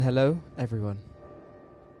Hello, everyone.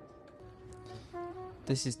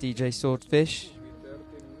 This is DJ Swordfish,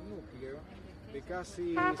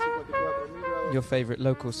 your favorite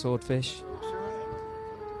local swordfish,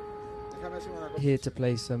 here to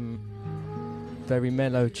play some very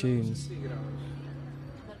mellow tunes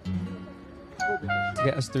to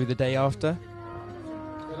get us through the day after.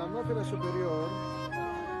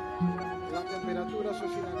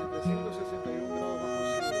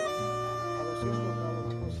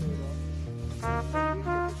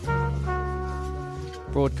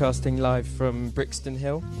 Broadcasting live from Brixton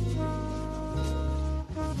Hill.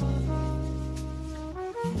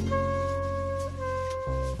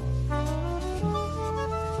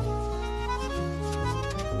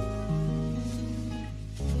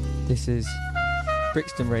 This is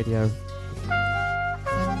Brixton Radio,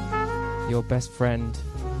 your best friend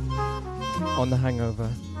on the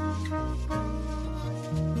hangover.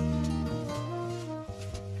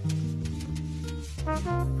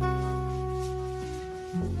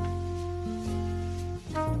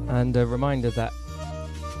 And a reminder that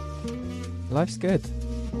life's good.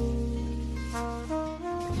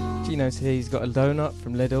 Gino's here, he's got a donut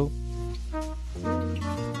from Lidl.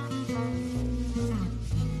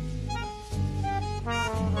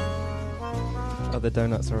 Other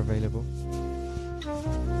donuts are available.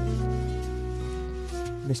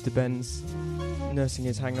 Mr. Ben's nursing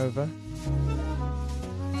his hangover.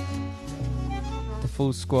 The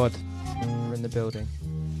full squad are in the building.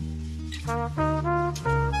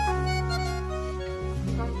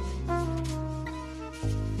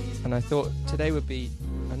 And I thought today would be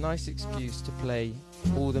a nice excuse to play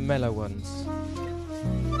all the mellow ones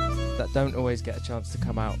that don't always get a chance to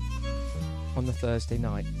come out on the Thursday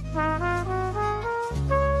night.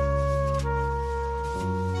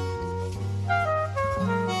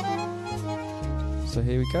 So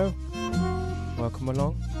here we go. Welcome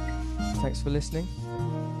along. Thanks for listening.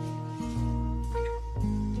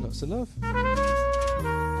 Lots of love.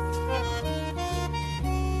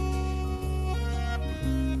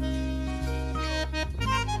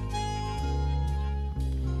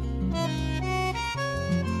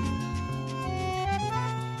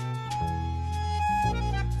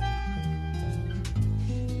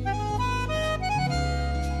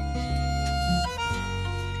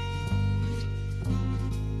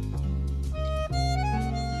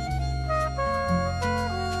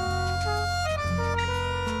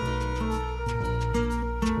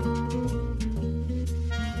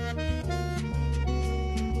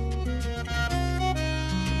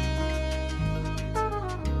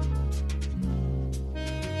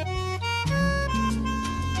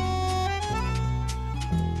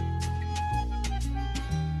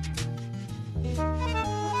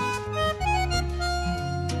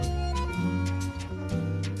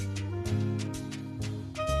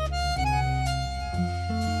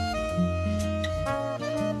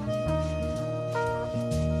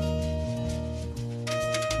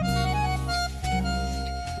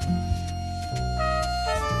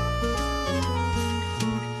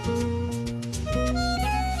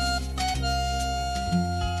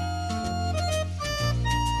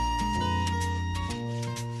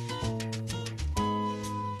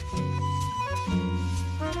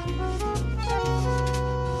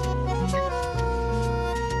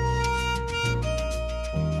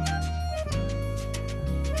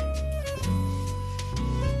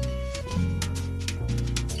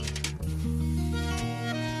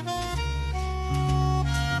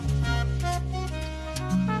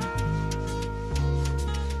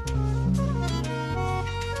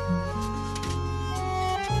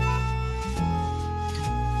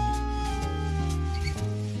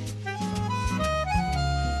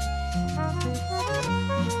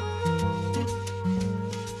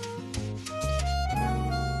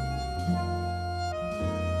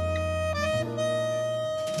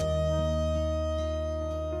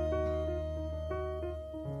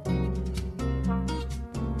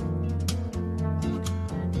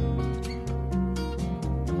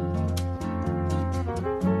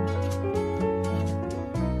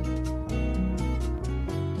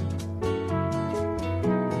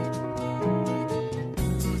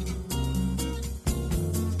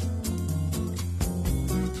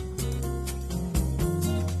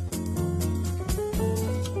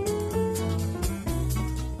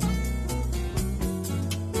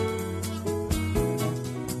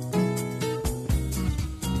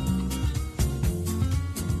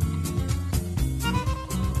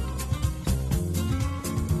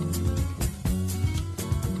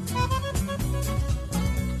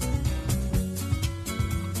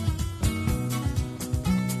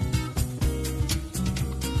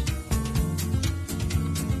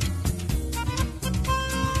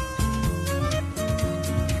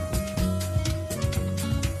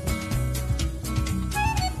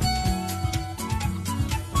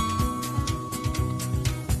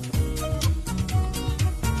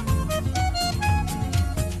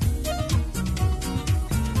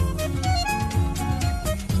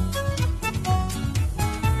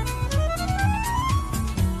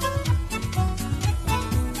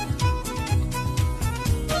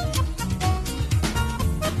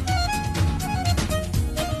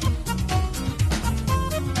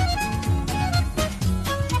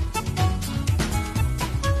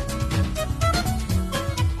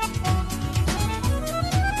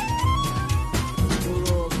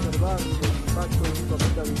 faccio un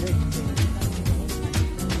documento directo.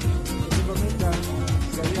 Effettivamente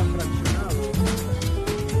si había fraccionado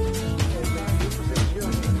en la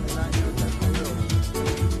posesión en el año 82.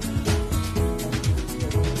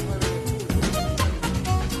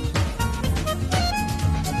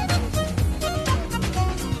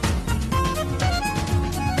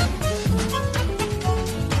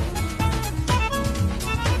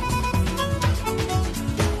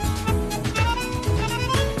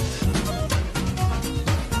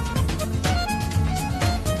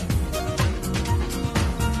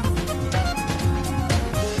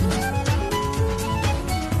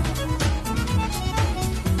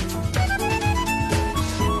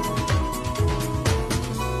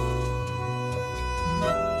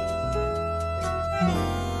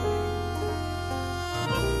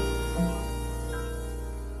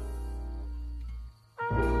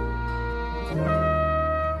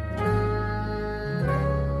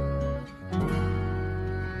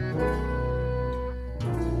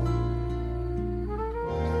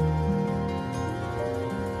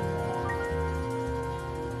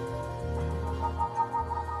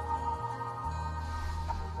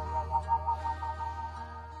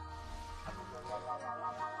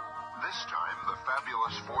 This time, the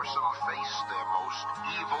fabulous foursome face their most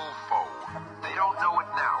evil foe. They don't know it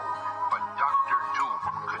now, but Dr. Doom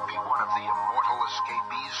could be one of the immortal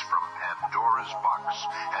escapees from Pandora's box.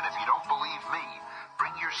 And if you don't believe me,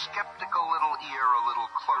 bring your skeptical little ear a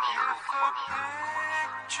little closer.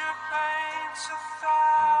 Picture paints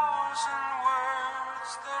 1,000 words,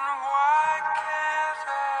 then why can't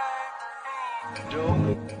I paint?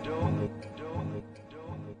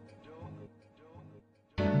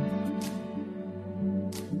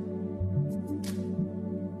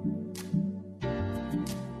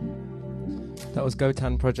 That was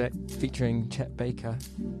Gotan Project featuring Chet Baker,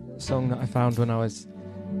 a song that I found when I was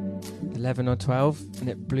 11 or 12 and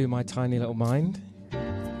it blew my tiny little mind.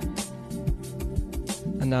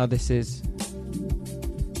 And now this is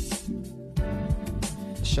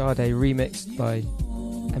Sade remixed by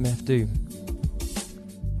MF Doom.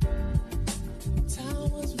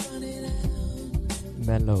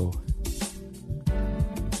 Mellow.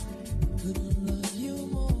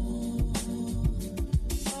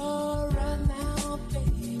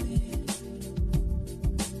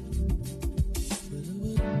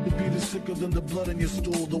 Sicker than the blood in your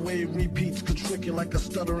stool. The way it repeats could trick you like a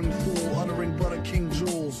stuttering fool, uttering butter king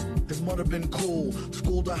jewels. His mother been cool,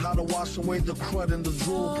 schooled her how to wash away the crud in the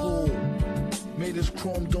drool pool. Made his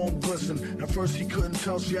chrome dome glisten. At first he couldn't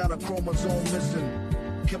tell she had a chromosome missing.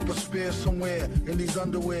 Kept a spear somewhere in these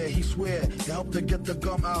underwear. He swear it helped her get the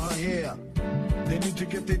gum out her hair. They need to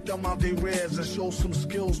get their thumb out their rears and show some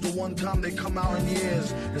skills the one time they come out in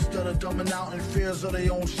years. Instead of dumbing out in fears of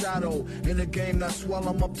their own shadow. In a game that swell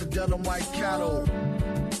them up to dead them like cattle.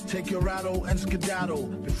 Take your rattle and skedaddle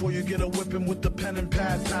before you get a whipping with the pen and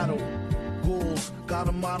pad paddle. Ghouls got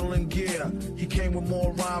a model in gear. He came with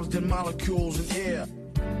more rhymes than molecules in air.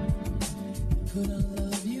 Could I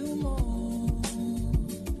love you more?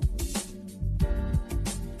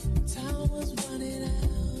 Time was running out.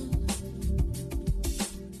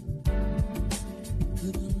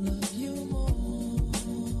 Could I love you more?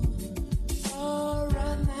 All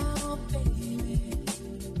right now, baby.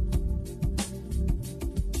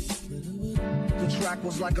 The track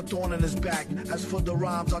was like a thorn in his back. As for the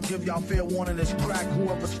rhymes, I'll give y'all fair warning, it's crack.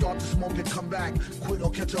 Whoever start to smoke it, come back. Quit or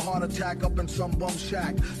catch a heart attack up in some bum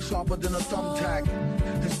shack. Sharper than a thumbtack.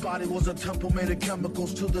 His body was a temple made of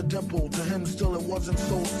chemicals to the dimple. To him still it wasn't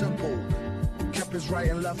so simple. Kept his right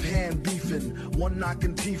and left hand beefing. One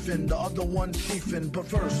knocking teeth in, the other one chiefing. But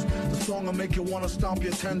first, the song will make you wanna stomp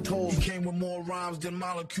your 10 toes. He came with more rhymes than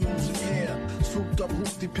molecules in air. Souped up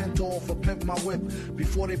hoopty pinto off a pimp my whip.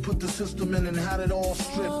 Before they put the system in and had it all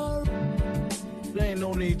stripped. There ain't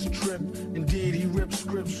no need to trip. Indeed, he ripped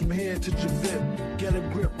scripts from here to Javip. Get a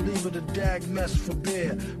grip, leave it a dag mess for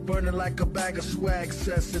beer. Burning like a bag of swag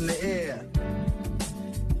cess in the air.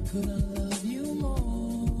 Could I love you more?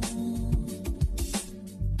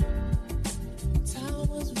 Time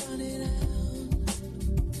was running out.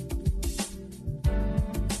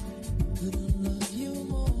 Could I love you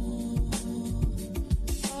more?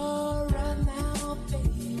 All right now,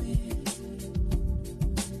 baby.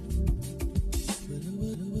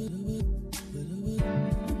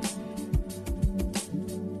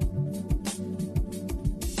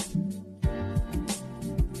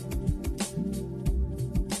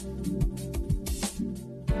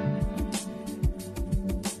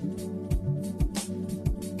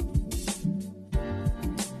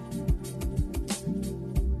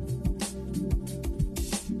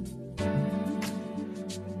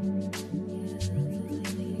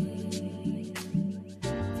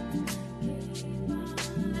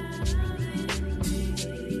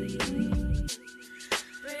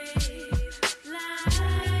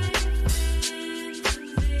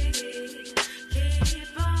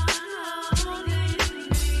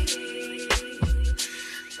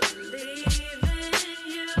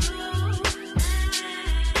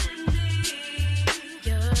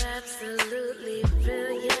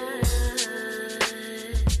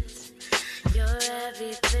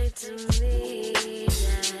 everything to me,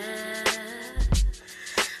 yeah.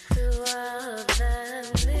 Through all the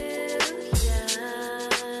millions,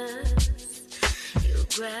 you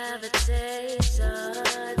gravitate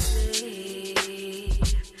towards me.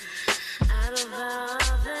 Out of all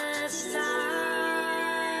the stars,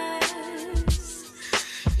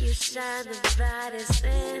 you shine the brightest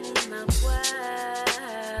in my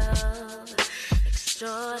world.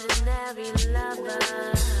 Extraordinary lover,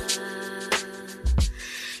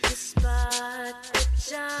 you spark the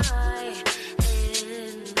joy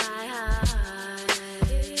in my heart.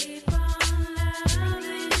 Keep on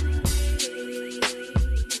loving me,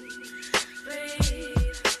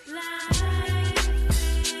 breathe life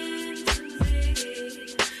into me.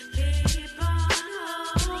 Keep on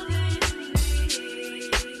holding me,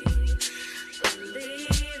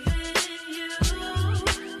 believe in you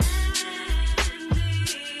and me.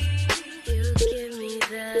 You give me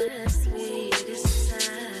the sweetest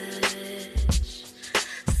touch,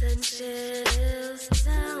 send chills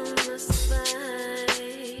down my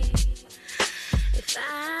spine. If I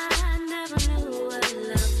never knew what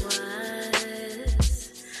love was,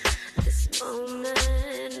 this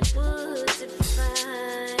moment would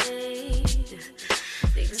define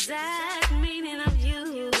the exact meaning of you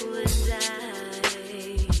and I.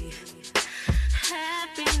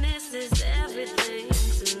 Happiness is everything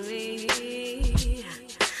to me.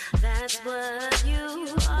 That's what you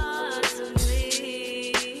are to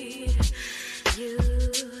me. You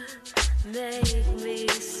make me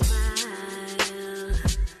smile.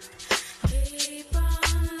 Keep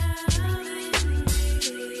on loving me,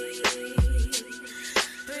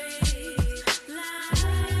 breathe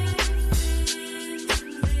life into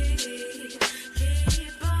me.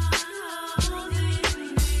 Keep on holding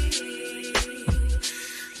me,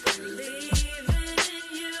 believe in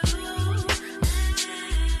you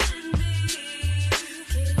and me.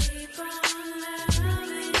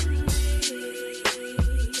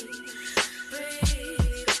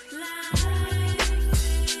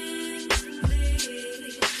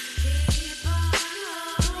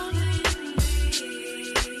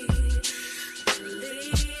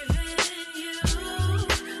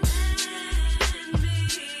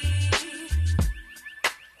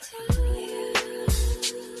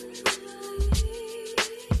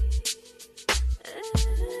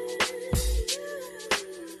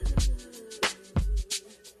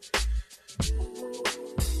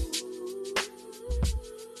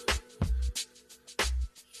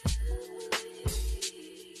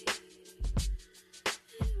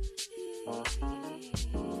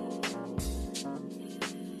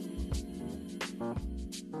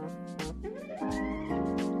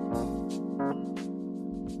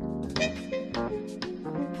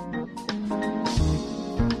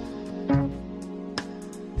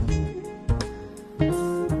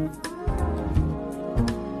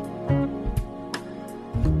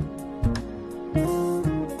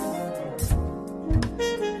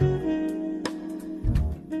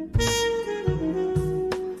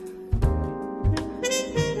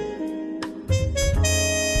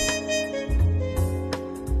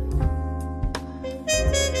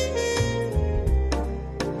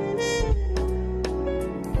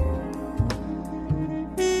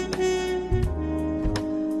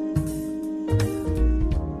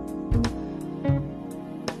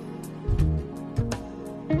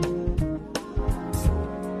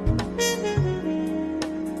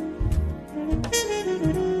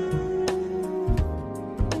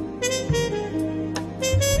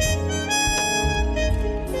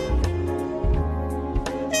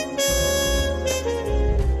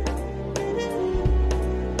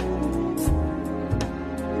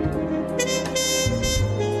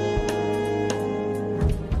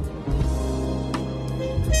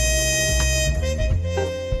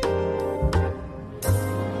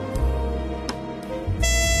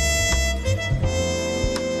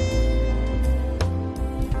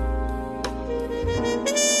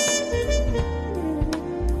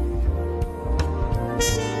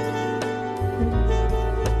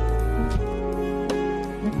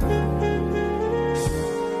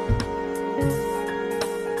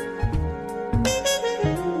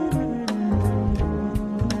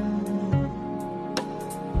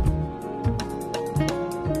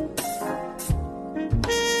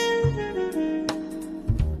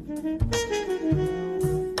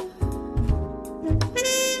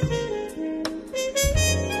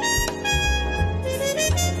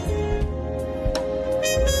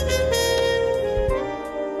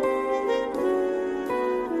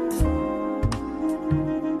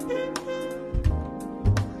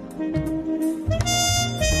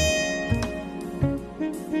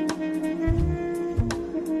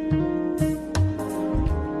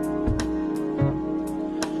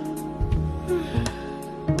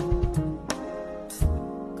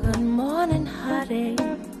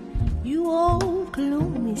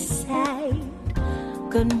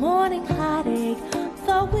 Good morning, heartache.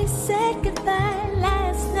 Thought we said goodbye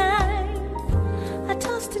last night. I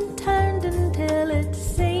tossed and turned until it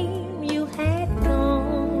seemed you had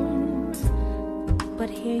gone. But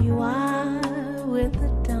here you are with the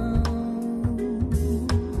dawn.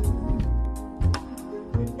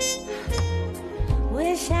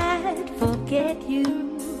 Wish I'd forget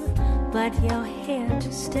you, but you're here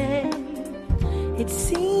to stay. It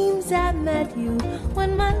seems I met you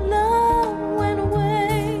when my love went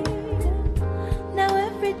away. Now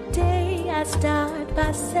every day I start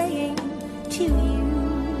by saying to you,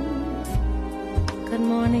 good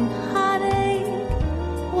morning, heartache,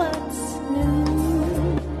 what's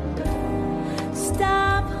new?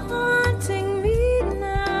 Stop haunting me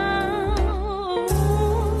now.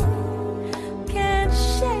 Can't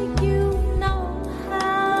shake you, no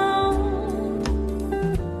how.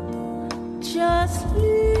 Just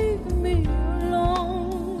leave me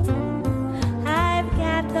alone. I've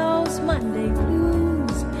got those Monday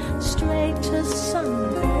blues, straight to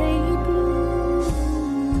Sunday blues.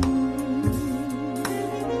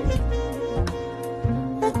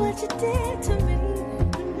 Look what you did to me.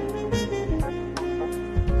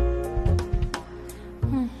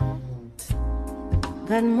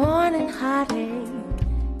 Good morning, heartache.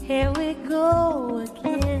 Here we go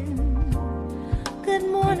again. Good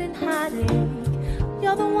morning, heartache.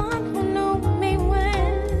 You're the one who knew me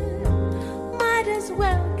when. Might as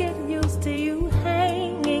well get used to you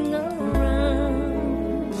hanging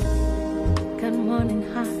around. Good morning,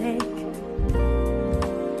 heartache.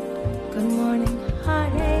 Good morning,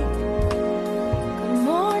 heartache. Good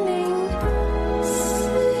morning,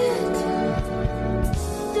 sit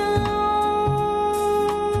down.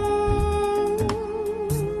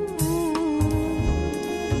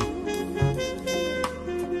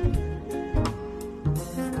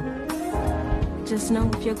 Just know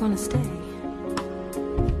if you're gonna stay,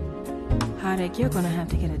 heartache, you're gonna have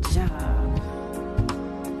to get a job.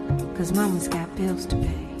 'Cause mama's got bills to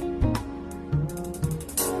pay.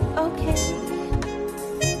 Okay,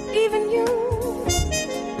 even you,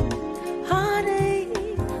 heartache,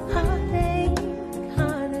 heartache,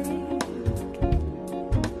 heartache.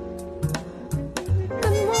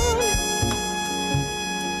 Good morning,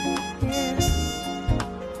 yeah.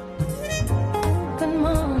 Good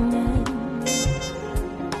morning.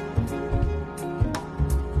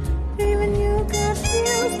 Even you got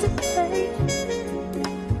bills to pay.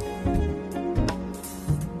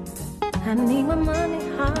 I need my money,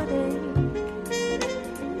 heartache.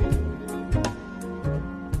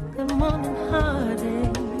 Good morning,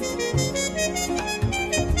 heartache.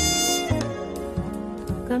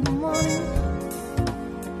 Good morning.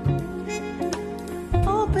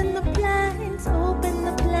 Open the blinds, open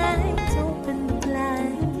the blinds, open the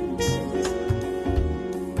blinds.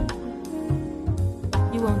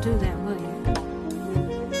 You won't do that, will you?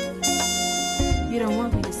 You don't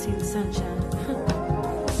want me to see the sunshine.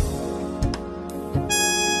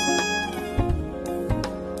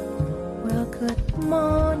 Well, good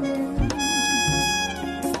morning.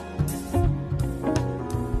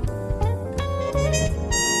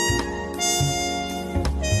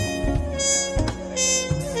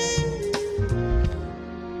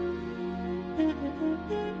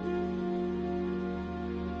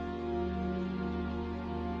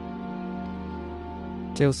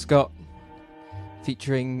 Jill Scott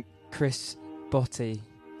featuring Chris Botti,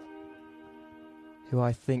 who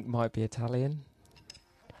I think might be Italian.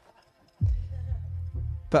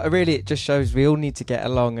 But really it just shows we all need to get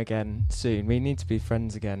along again soon. We need to be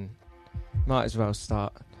friends again. Might as well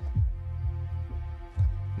start.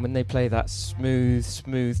 When they play that smooth,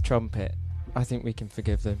 smooth trumpet, I think we can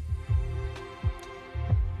forgive them.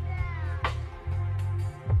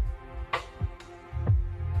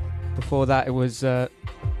 Before that it was an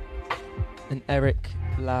Erik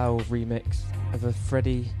remix of a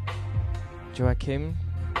Freddie Joachim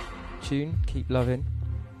tune, Keep Loving.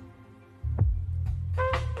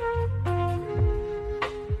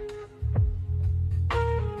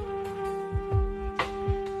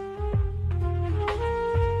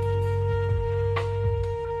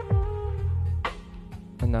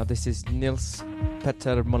 And now this is Nils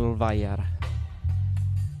Petter Molvajar.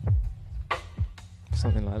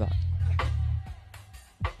 Something like that.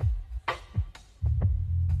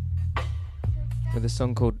 With a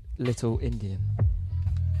song called Little Indian.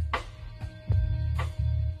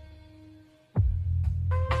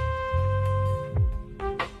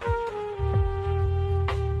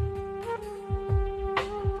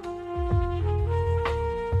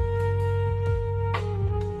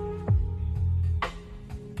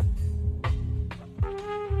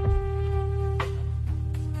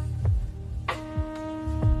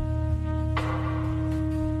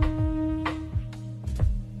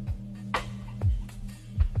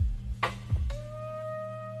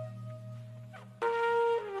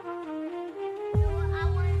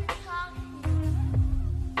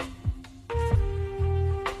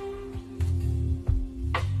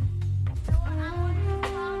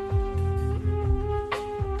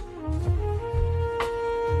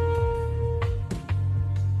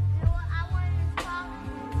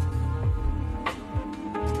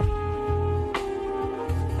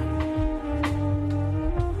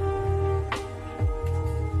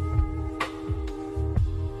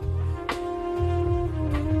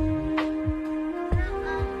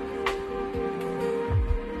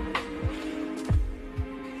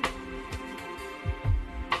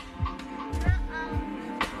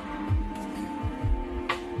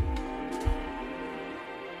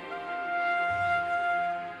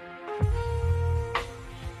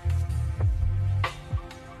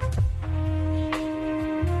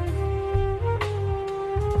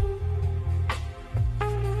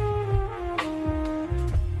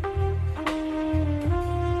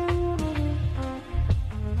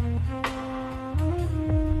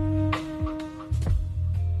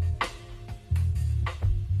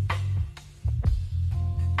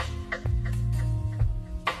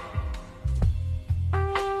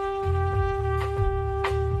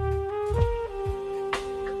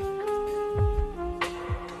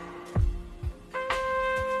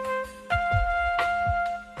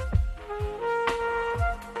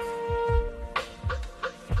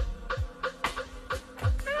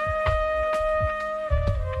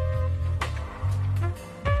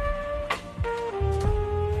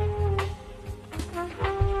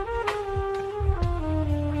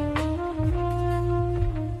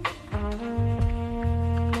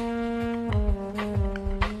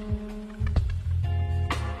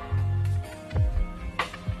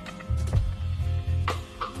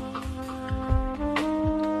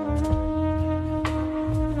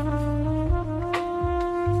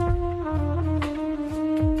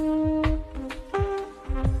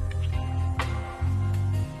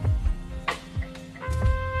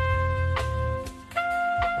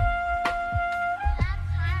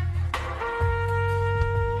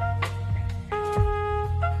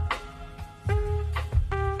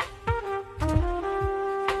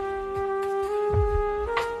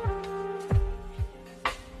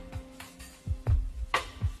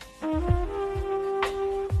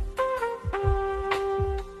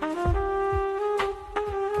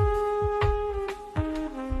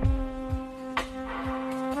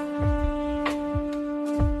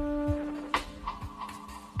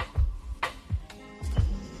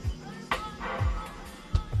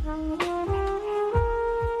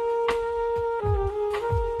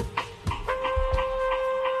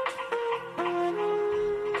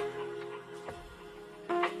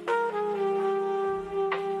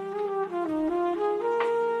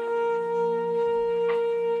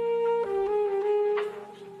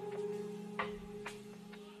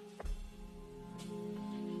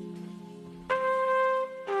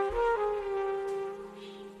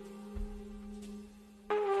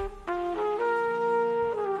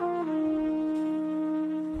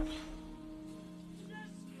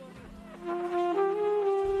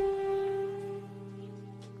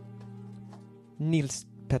 Niels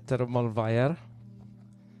Petter Molveier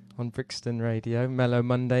on Brixton Radio. Mellow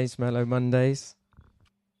Mondays, Mellow Mondays.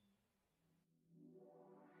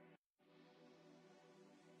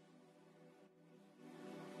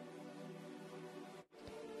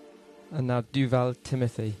 And now Duval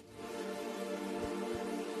Timothy.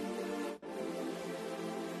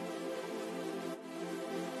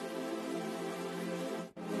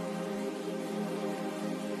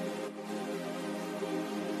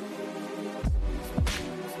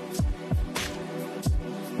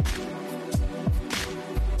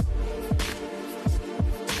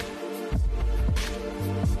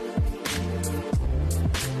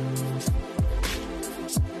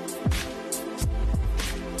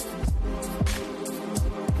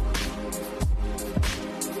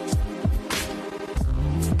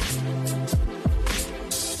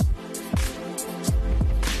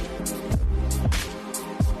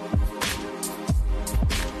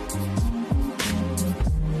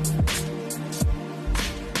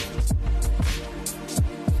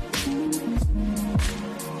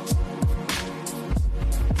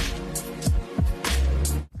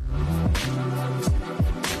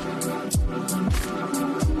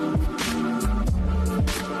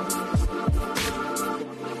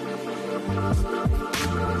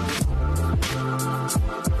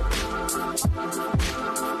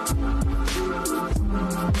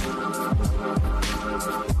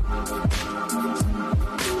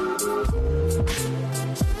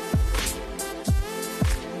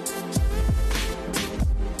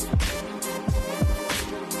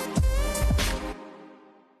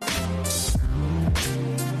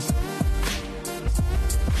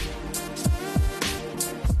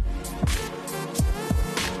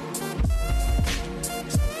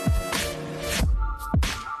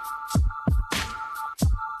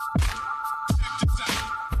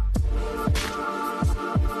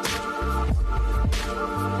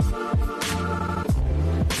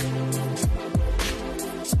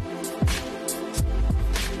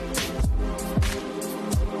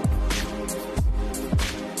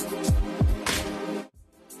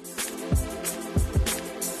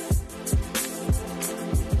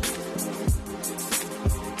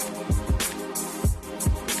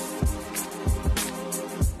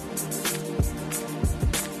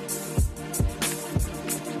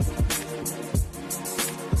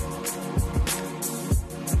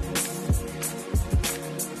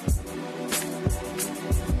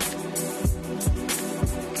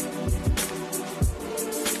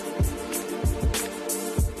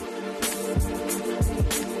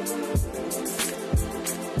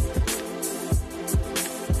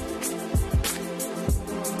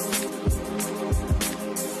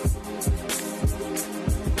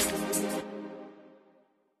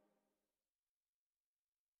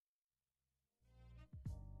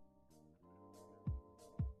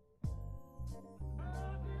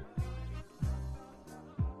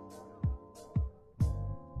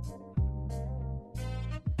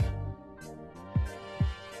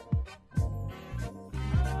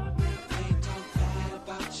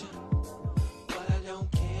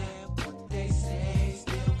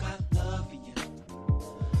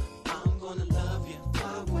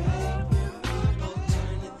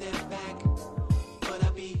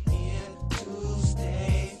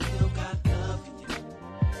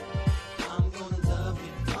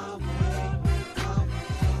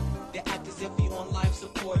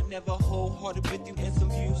 Never wholehearted with you and some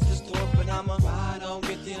views distort, but I'ma ride on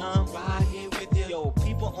with you, I'm right here with you. Yo,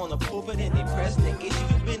 people on the pulpit and they pressing the issue.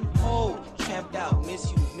 You've been hold, tramped out,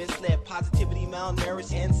 misused, misled, positivity,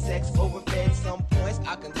 malnourished, and sex overfed. Some points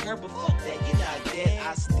I concur, but fuck that, you're not dead.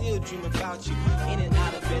 I still dream about you, in and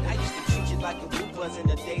out of bed. I used to treat you like a group was in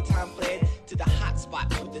the daytime, fled to the hot spot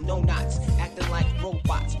with the no knots, acting like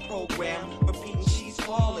robots, program, repeating she's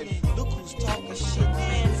falling. Look who's talking shit,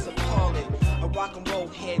 man, it's appalling. A rock and roll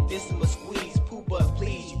head, this and a squeeze. Pooh, but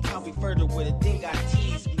please, you probably further with a thing I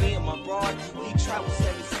tease. Me and my broad, we travel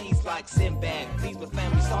 7 seas like Sinbad. Please, my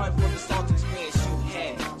family, sorry for the salt experience you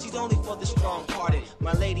had. She's only for the strong-hearted.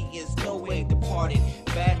 My lady is no way departed.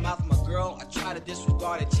 Bad mouth my girl, I try to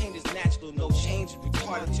disregard it. Change is natural, no change is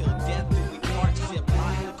retarded. Till death do we part. She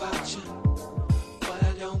lying about you, but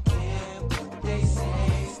I don't care what they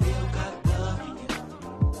say. Still got love for you.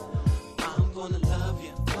 I'm gonna love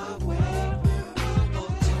you my way.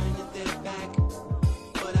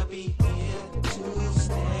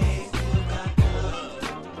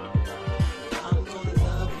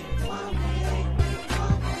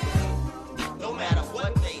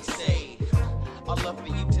 Love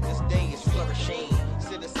for you to this day is flourishing.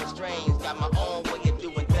 Citizen strains, got my own way of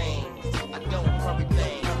doing things.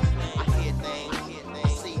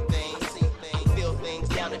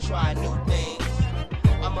 try new things.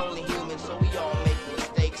 I'm only human, so we all make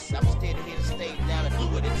mistakes. I'm still here to stay down and do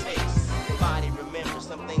what it takes. The body remembers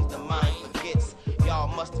some things the mind forgets. Y'all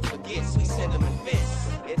must have forget, we send them in fits.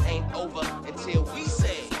 It ain't over until we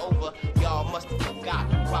say it's over. Y'all must have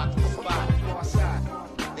forgot, rock the spot.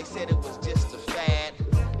 They said it was just a fad.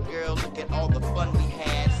 Girl, look at all the fun we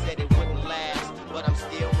had. Said it wouldn't last, but I'm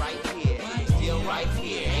still right here. Still right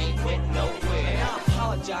here, ain't went nowhere. And I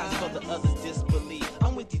apologize for the others' disbelief.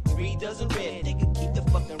 I'm with you 3 dozen red. They can keep the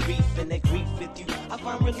fucking reef and they grief with you. I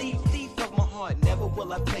find relief, thief of my heart. Never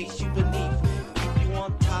will I place you beneath. Keep you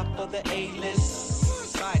on top of the A-list.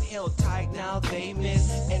 Side held tight, now they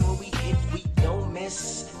miss. And when we hit, we don't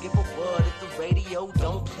miss. Give a word if the radio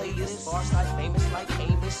don't play this. Far side famous like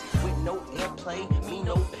Amos. With no airplay, me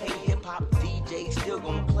no pay. Hip-hop DJ still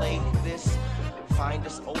gonna play this. Find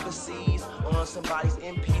us overseas on somebody's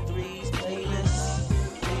MP3's playlist.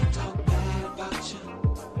 They talk bad about you,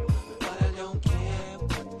 but I don't care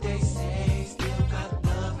what they say. Still got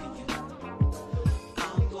love for you.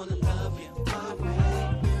 I'm gonna love you my way.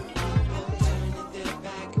 I'm gonna turn their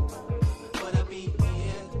back, but I'll be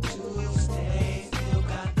here to stay. Still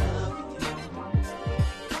got love for you.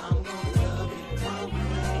 I'm gonna love you my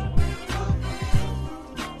way. I'm gonna love you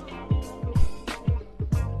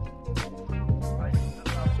my way.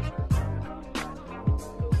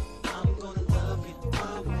 I'm gonna love you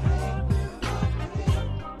my way.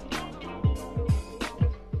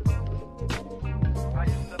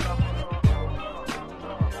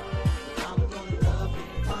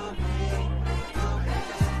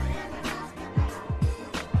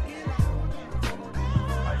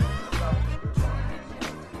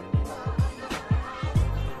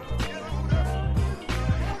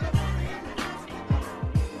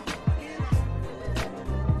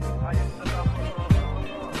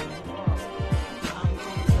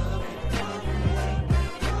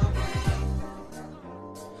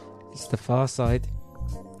 It's the Far Side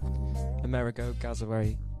Amerigo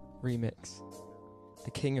Gazaway remix.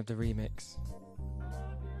 The king of the remix.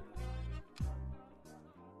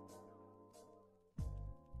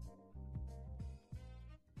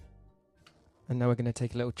 And now we're going to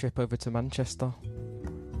take a little trip over to Manchester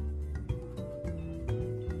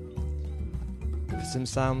for some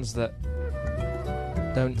sounds that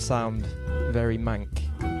don't sound very mank.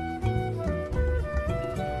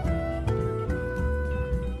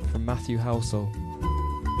 From Matthew Halsall.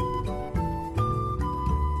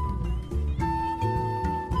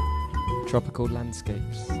 Tropical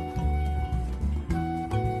Landscapes.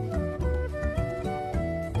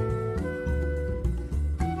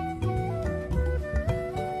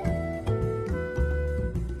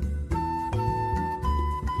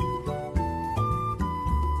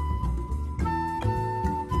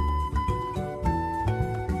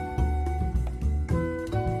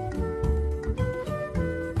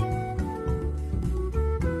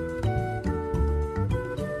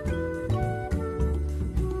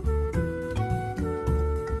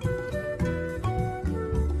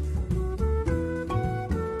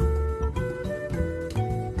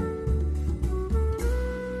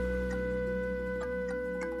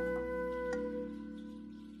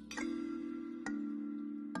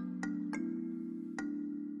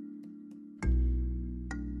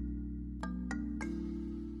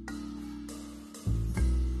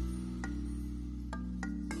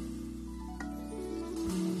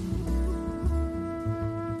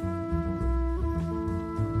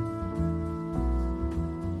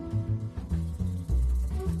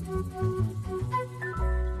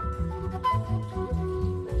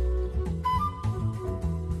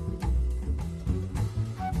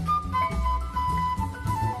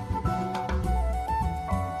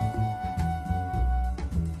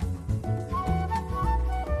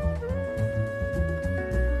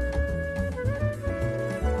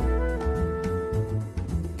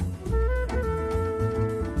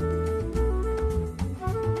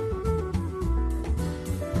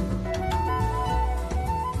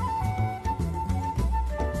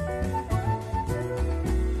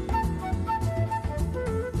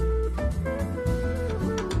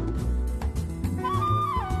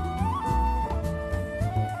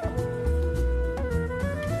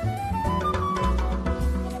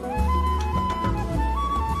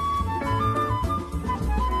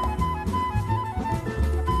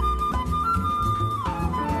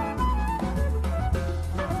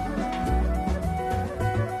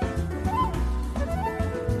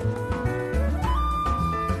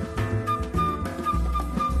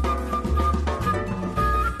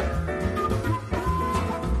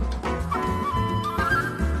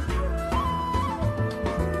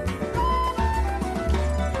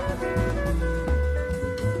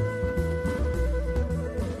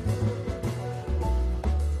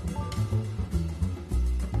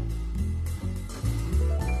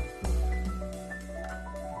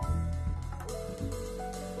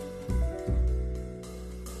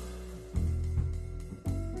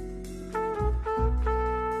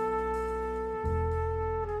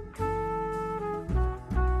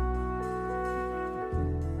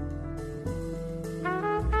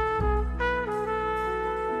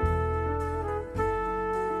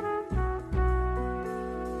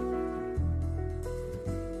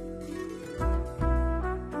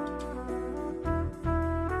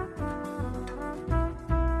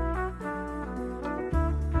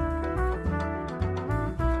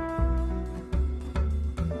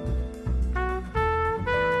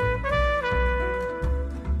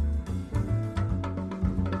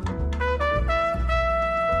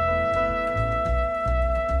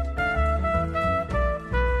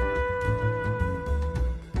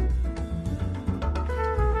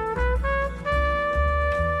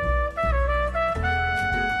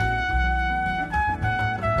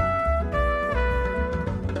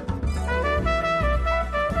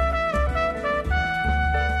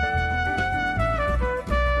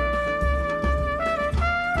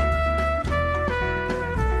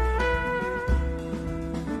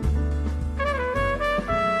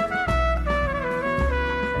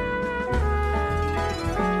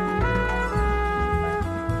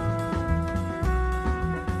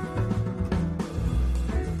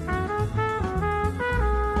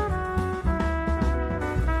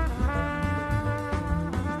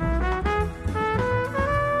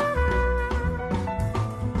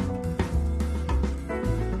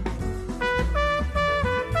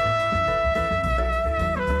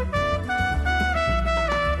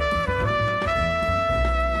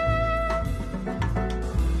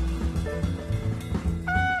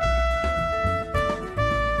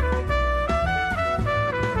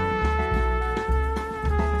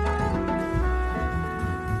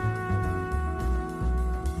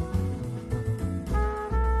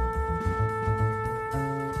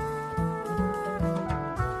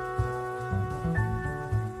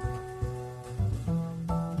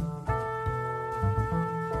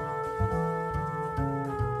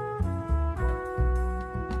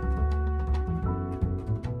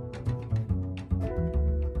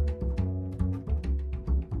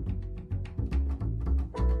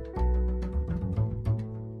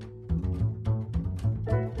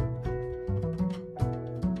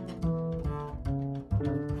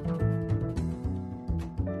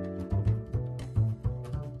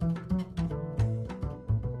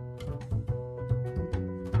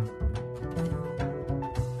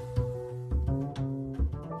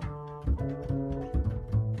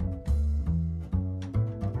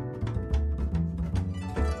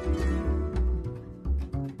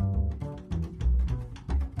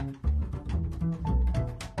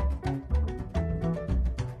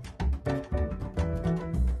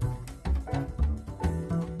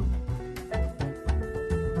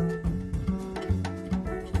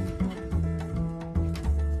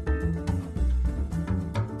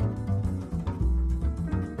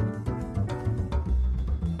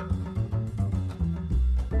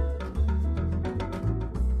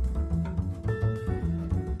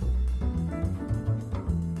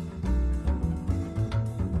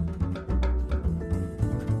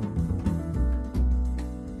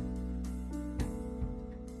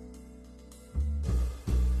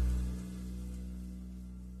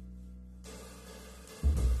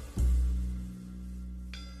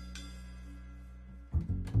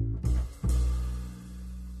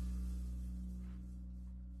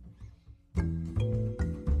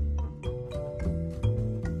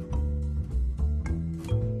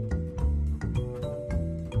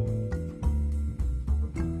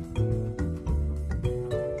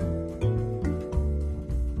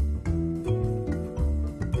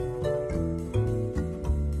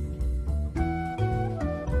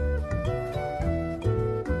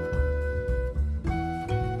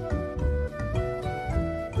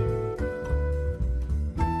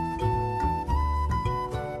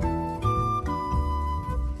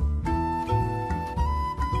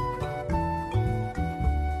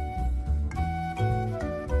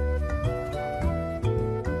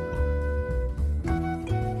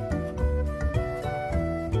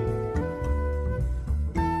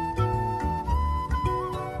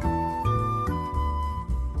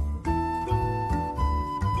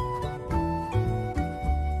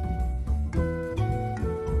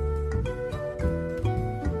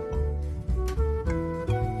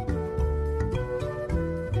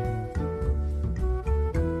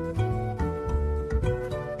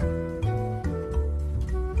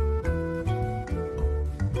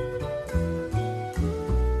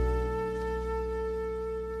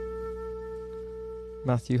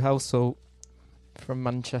 Matthew Halsall from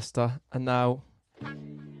Manchester, and now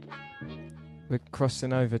we're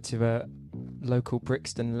crossing over to a local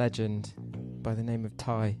Brixton legend by the name of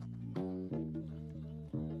Ty.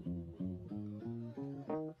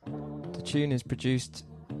 The tune is produced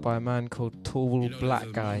by a man called Tall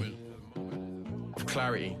Black Guy. Of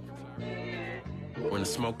clarity when the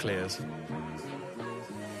smoke clears.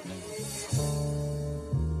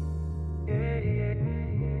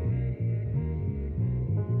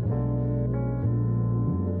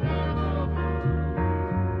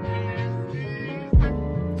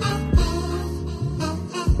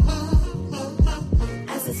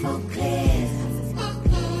 As the smoke clears.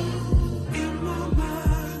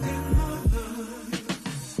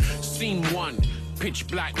 Scene one, pitch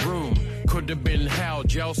black room. Could have been hell,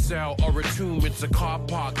 jail cell, or a tomb. It's a car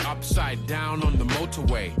park upside down on the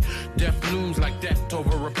motorway. Death looms like death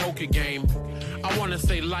over a poker game. I wanna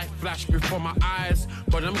say life flashed before my eyes,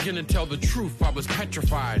 but I'm gonna tell the truth, I was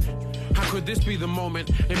petrified. How could this be the moment?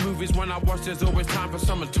 In movies when I watch, there's always time for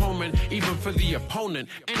some atonement, even for the opponent.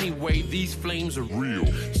 Anyway, these flames are real.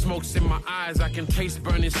 Smoke's in my eyes, I can taste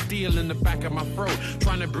burning steel in the back of my throat.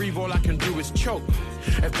 Trying to breathe, all I can do is choke.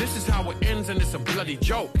 If this is how it ends, and it's a bloody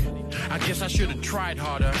joke, I guess I should have tried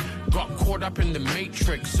harder. Got caught up in the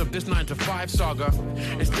matrix of this 9 to 5 saga.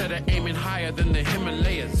 Instead of aiming higher than the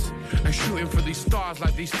Himalayas and shooting for these stars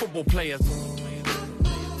like these football players.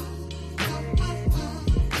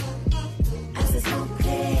 As the smoke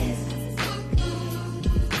clears.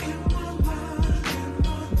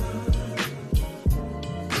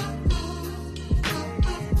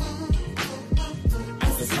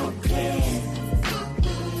 As the smoke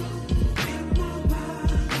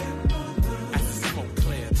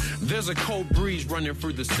clears. There's a cold breeze running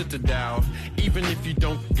through the citadel. Even if you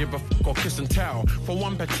don't give a fuck or kiss and tell. For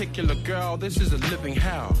one particular girl, this is a living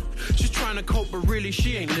hell. She's trying to cope, but really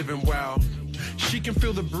she ain't living well. She can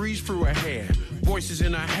feel the breeze through her hair. Voices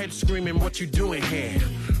in her head screaming, what you doing here?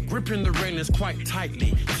 Gripping the railings quite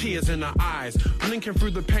tightly, tears in her eyes, blinking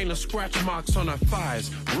through the pain of scratch marks on her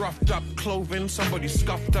thighs. Roughed up clothing, somebody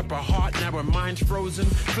scuffed up her heart, now her mind's frozen.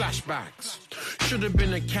 Flashbacks. Should have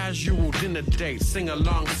been a casual dinner date, sing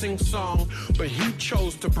along, sing song, but he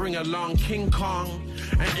chose to bring along King Kong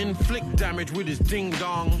and inflict damage with his ding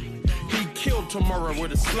dong. He killed tomorrow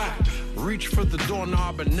with a slap, reach for the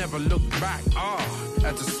doorknob and never look back.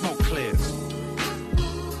 As the smoke clears.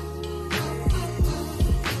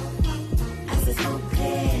 As the smoke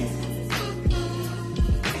clears.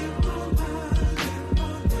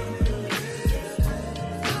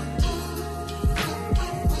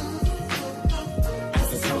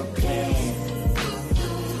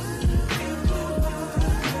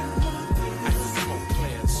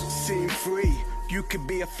 You could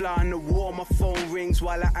be a fly on the wall. My phone rings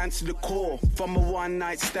while I answer the call from a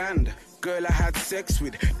one-night stand. Girl I had sex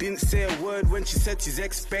with, didn't say a word when she said she's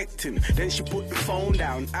expecting. Then she put the phone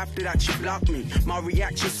down, after that she blocked me. My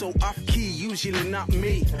reaction so off-key, usually not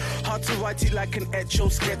me. Hard to write it like an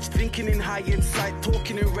etcho sketch, thinking in hindsight,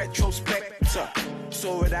 talking in retrospect.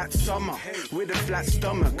 Saw her that summer with a flat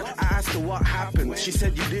stomach. I asked her what happened, she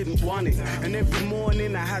said you didn't want it. And every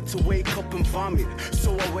morning I had to wake up and vomit.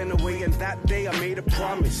 So I went away and that day I made a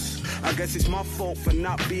promise. I guess it's my fault for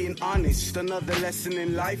not being honest. Another lesson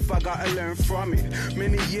in life, I gotta learn from it.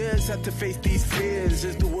 Many years had to face these fears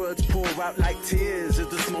as the words pour out like tears as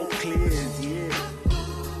the smoke clears, yeah.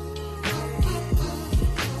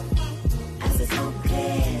 As the smoke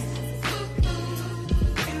clears.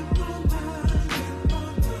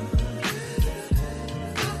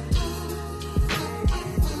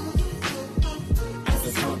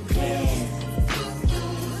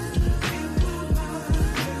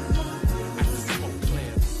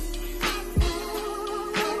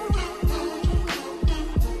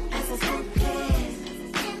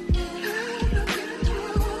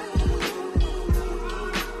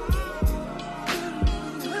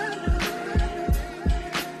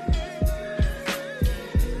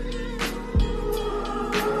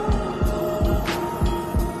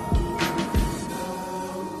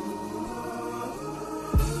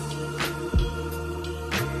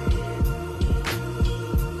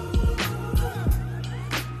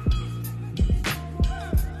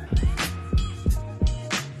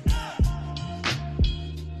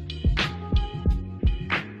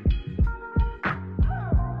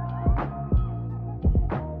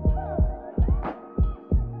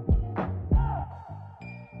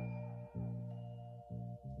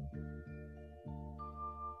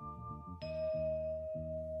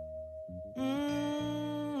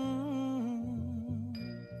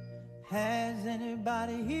 Has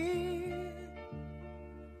anybody here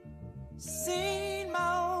seen my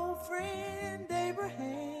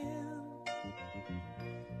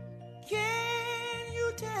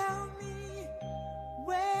tell me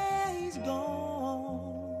where he's gone?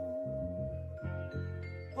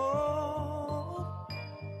 Oh,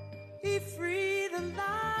 he freed a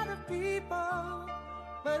lot of people,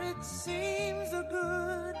 but it seems the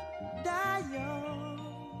good die young.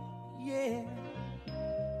 Yeah,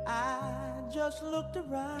 I just looked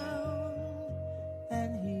around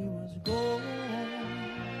and he was gone.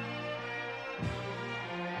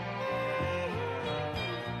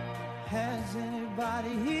 Has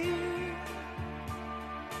anybody here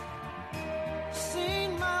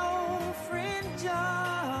seen my old friend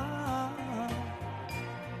John?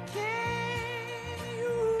 Can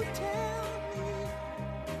you tell me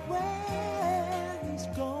where he's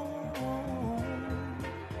gone?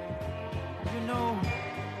 You know,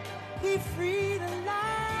 he freed a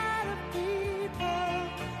lot of people,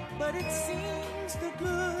 but it seems the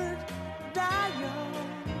good die young.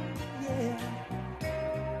 Yeah,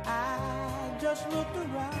 I just looked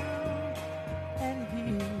around and he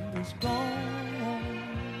was gone.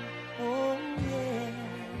 Oh yeah.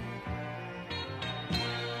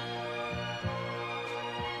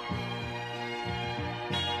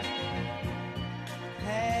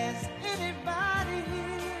 Has anybody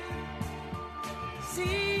here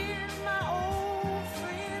seen my old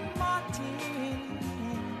friend Martin?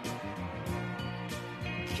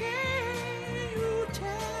 Can you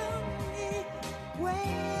tell me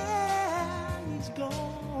where he's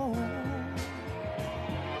gone?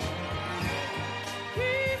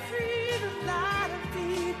 He freed a lot of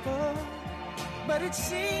people, but it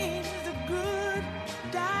seems the good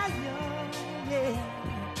die young. Yeah,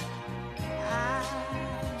 I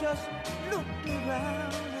just looked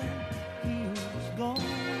around and he was gone.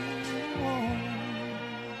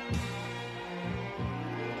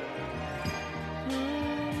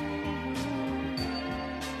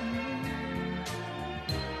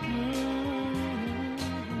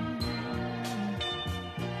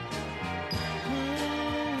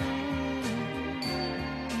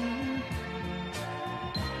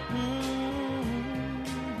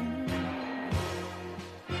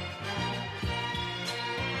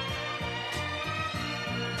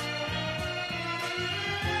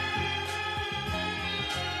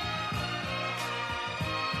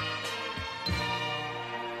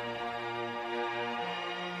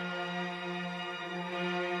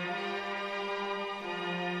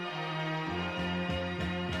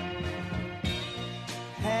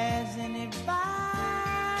 Has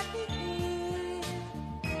anybody here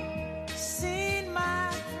seen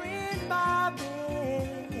my friend Bobby?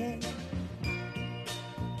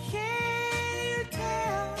 Can you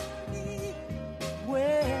tell me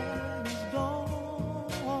where he's gone?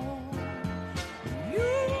 You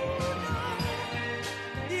know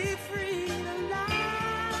he freed a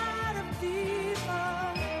lot of people,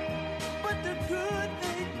 but the good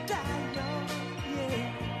they die young.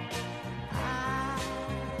 Yeah, I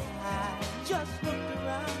just looked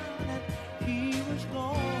around and he was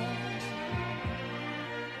gone.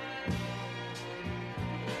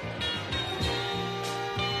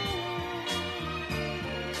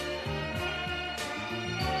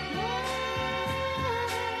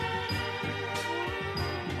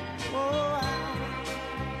 Oh, I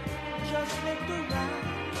just looked around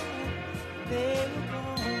and they were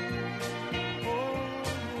gone. Oh,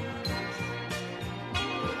 yes.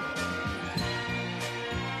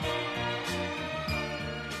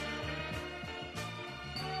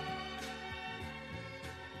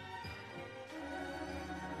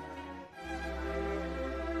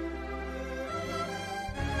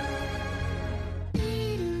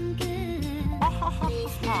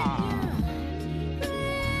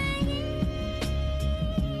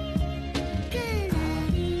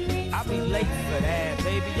 I be late for that,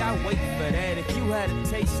 baby, I wait for that. If you had a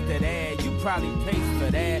taste of that, you probably paid for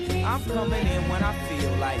that. I'm coming in when I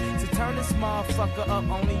feel like to turn this motherfucker up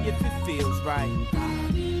only if it feels right.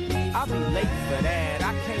 I'll be late for that,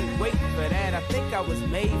 I can't wait for that. I think I was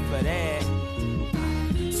made for that.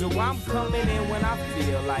 So I'm coming in when I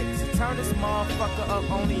feel like to turn this motherfucker up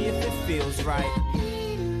only if it feels right.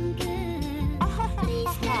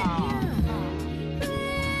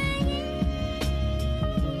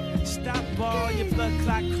 Stop all your blood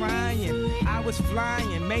clot crying. I was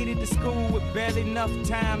flying, made it to school with barely enough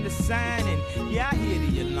time to sign in. Yeah, I hear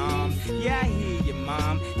the alarm. Yeah, I hear your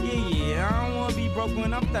mom. Yeah, I don't wanna be broke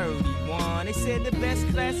when I'm 31. They said the best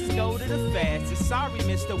classes go to the fastest. Sorry,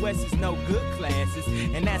 Mr. West is no good classes,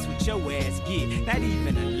 and that's what your ass get. Not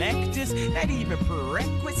even electives, not even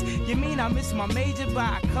prerequisites. You mean I missed my major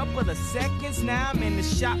by a couple of seconds? Now I'm in the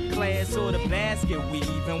shop class or the basket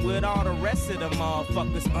weaving with all the rest of the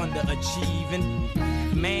motherfuckers underachieving.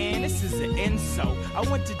 man, this is an insult. I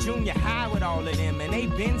went to junior high with all of them, and they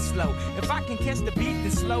been slow. If I can catch the beat,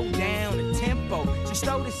 then slow down the tempo. Just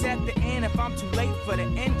throw this at the end if I'm too late for the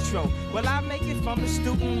intro. Well, I make it from the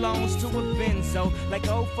student loans to a benzo. Like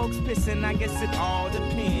old folks pissing, I guess it all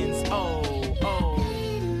depends. Oh.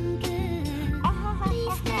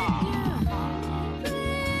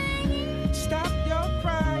 Stop your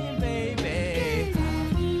crying, baby.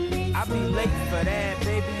 I'll be late for that,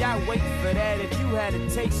 baby. I wait for that. If you had a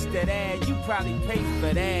taste of that, you probably paid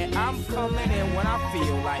for that. I'm coming in when I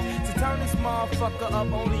feel like to turn this motherfucker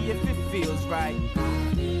up only if it feels right.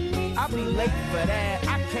 I'll be late for that.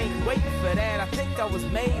 I can't wait for that. I think I was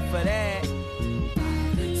made for that.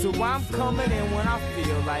 So I'm coming in when I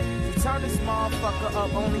feel like to turn this motherfucker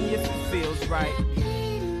up only if it feels right.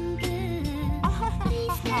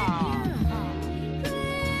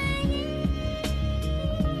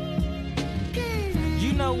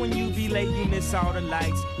 You know when you be late, you miss all the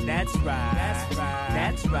lights. That's right. That's right.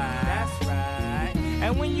 That's right. That's right.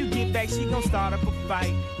 And when you get back, she gon' start up a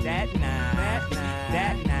fight. That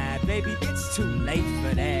night, baby, it's too late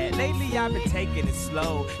for that. Lately I've been taking it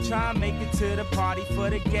slow, trying to make it to the party for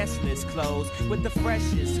the guest list closed. With the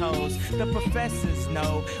freshest hoes, the professors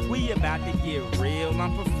know we about to get real,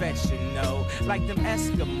 I'm professional. Like them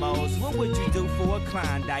Eskimos, what would you do for a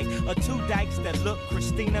Klondike? Or two dykes that look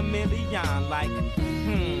Christina Milian like?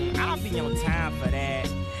 I'll be on time for that.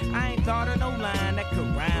 I ain't thought of no line that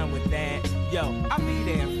could rhyme with that. Yo, I'll be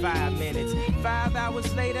there in 5 minutes. 5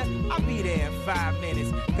 hours later, I'll be there in 5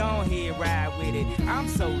 minutes. Go ahead, ride with it. I'm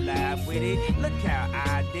so live with it. Look how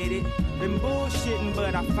I did it. Been bullshitting,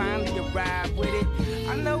 but I finally arrived with it.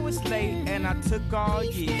 I know it's late and I took all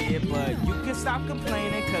year, but you can stop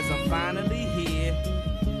complaining cause I'm finally here.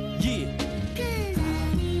 Yeah.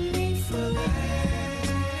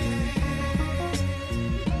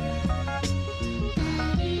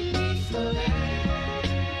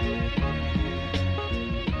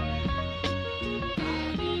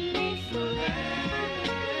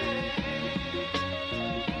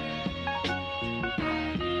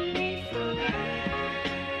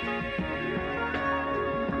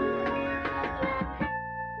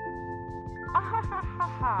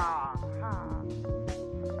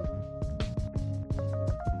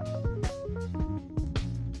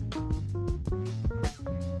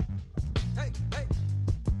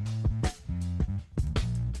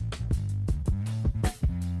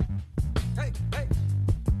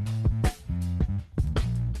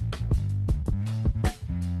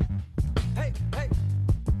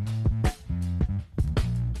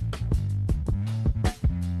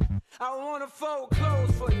 I wanna fold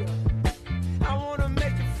clothes for you. I wanna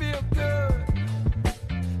make you feel good.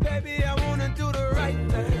 Baby, I wanna do the right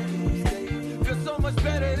thing. Feel so much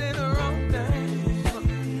better than the wrong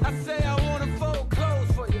thing. I say I wanna fold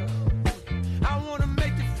clothes for you. I wanna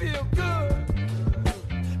make you feel good.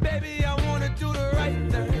 Baby, I wanna do the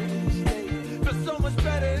right thing. Feel so much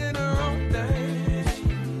better than the wrong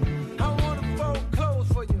thing. I wanna fold clothes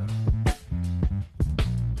for you.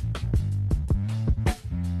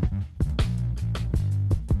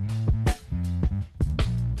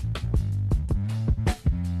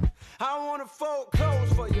 I wanna fold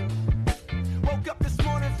clothes for you. Woke up this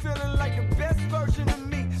morning feeling like the best version of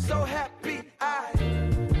me. So happy I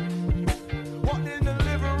walked in the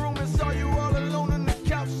living room and saw you all alone on the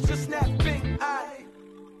couch, just snapping.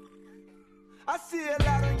 I see a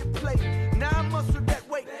lot on your plate. Now I must with that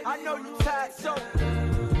weight. I know you tired, so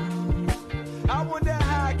I wonder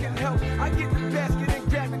how I can help. I get the basket and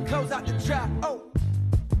grab the clothes out the drop. Oh.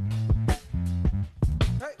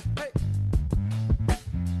 Hey, hey.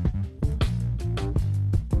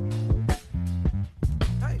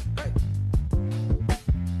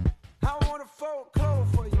 Fold clothes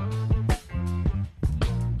for you.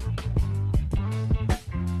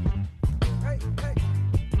 Hey, hey.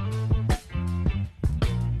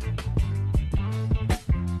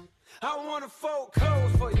 I wanna fold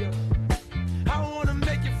clothes for you. I wanna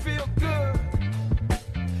make you feel good.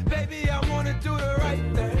 Baby, I wanna do the right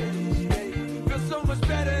thing. Feel so much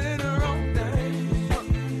better than the wrong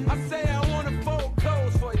thing. I say I wanna fold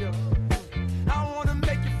clothes for you. I wanna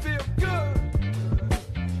make you feel good.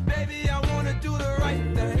 Baby, I wanna do the right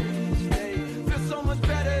thing. Feel so much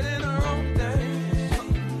better than the wrong thing.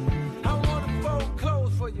 I wanna fold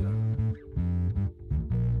clothes for you.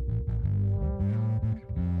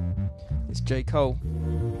 It's J. Cole,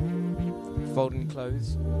 Folding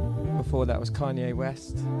Clothes. Before that was Kanye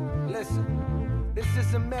West. Listen, this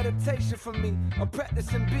is a meditation for me. I'm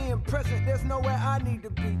practicing being present. There's nowhere I need to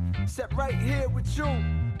be. Except right here with you.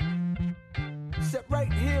 Except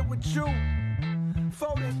right here with you.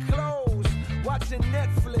 Folding clothes watching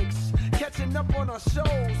Netflix, catching up on our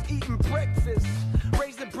shows, eating breakfast,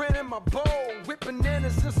 raisin bran in my bowl, with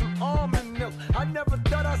bananas and some almond milk. I never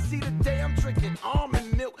thought I'd see the day I'm drinking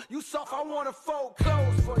almond milk. You soft, I wanna fold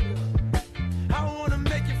clothes for you. I wanna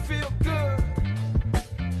make you feel good.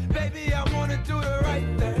 Baby, I wanna do the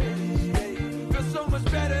right thing. Feel so much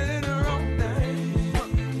better than the wrong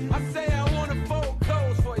thing. I say I wanna fold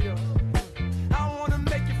clothes for you. I wanna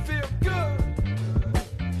make you feel good.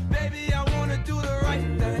 Baby, I wanna do the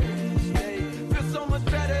right thing. Feel so much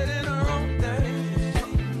better than the wrong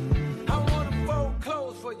thing. I wanna fold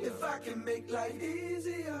clothes for you. If I can make life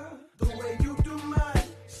easier, the way you do mine,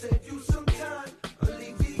 save you some time,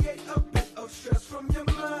 alleviate a bit of stress from your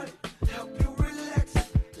mind, help you relax,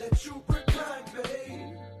 let you recline,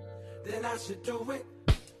 babe, then I should do it.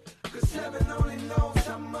 Cause heaven only knows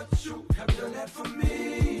how much you have done that for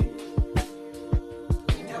me.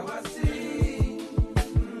 Now I see,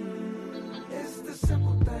 it's the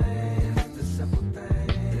simple thing, it's the simple thing,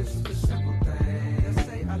 it's the simple thing. Let's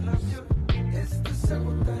say I love you, it's the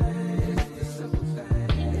simple thing, it's the simple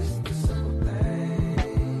thing, it's the simple things.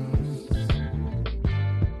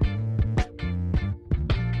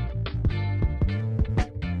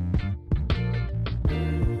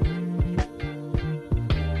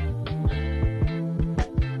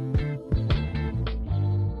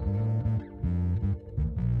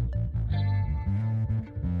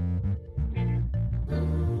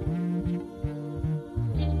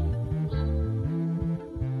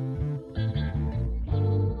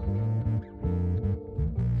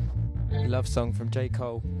 Love song from J.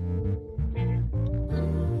 Cole.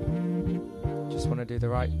 Just want to do the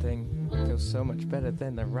right thing. Feels so much better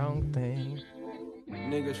than the wrong thing.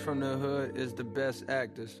 Niggas from the hood is the best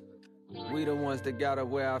actors. We the ones that gotta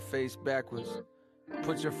wear our face backwards.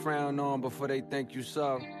 Put your frown on before they think you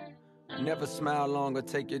soft. Never smile long or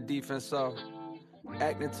take your defense off.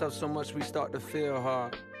 Acting tough so much we start to feel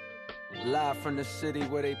hard. Live from the city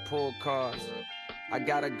where they pull cars. I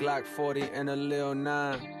got a Glock 40 and a Lil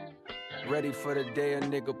 9. Ready for the day a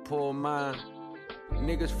nigga pull mine.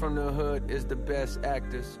 Niggas from the hood is the best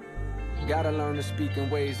actors. Gotta learn to speak in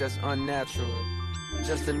ways that's unnatural,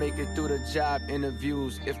 just to make it through the job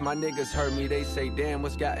interviews. If my niggas heard me, they say, damn,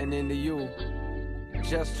 what's gotten into you?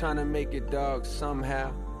 Just trying to make it, dog,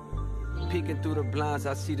 somehow. Peeking through the blinds,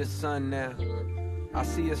 I see the sun now. I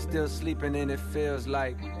see her still sleeping and it feels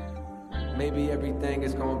like maybe everything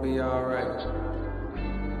is gonna be alright.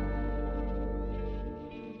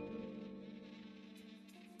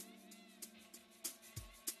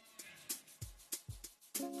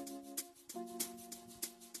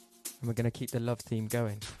 And we're going to keep the love theme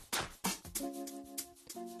going.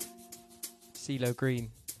 CeeLo Green.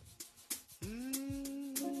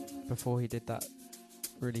 Before he did that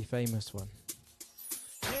really famous one.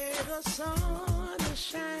 Hey, the sun is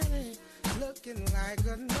shining, looking like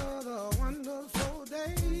another wonderful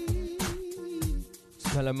day.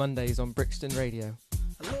 It's Mellow Mondays on Brixton Radio.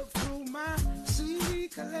 I look through my CD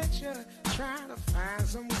collection, trying to find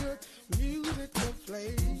some good music to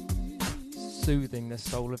play. Soothing the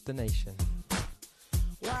soul of the nation.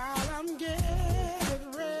 While I'm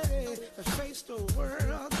getting ready to face the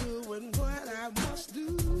world, doing what I must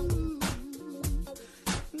do.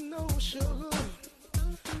 No sugar,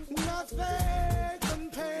 nothing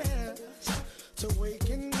compares to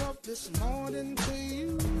waking up this morning to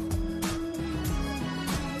you.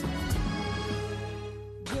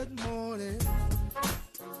 Good morning,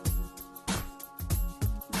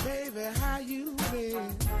 baby, how you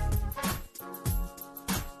been?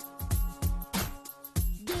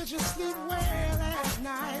 Did you sleep well last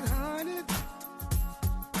night, honey?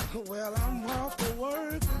 Well, I'm off to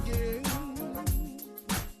work again.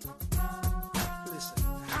 Listen,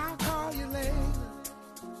 I'll call you later.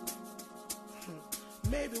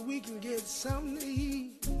 Maybe we can get something to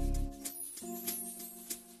eat.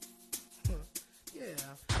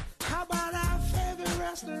 Yeah. How about our favorite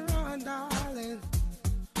restaurant, darling,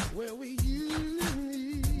 where we usually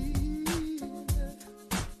meet?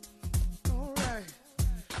 All right.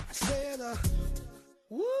 I said,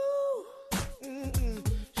 woo,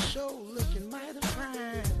 show looking mighty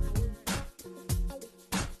fine.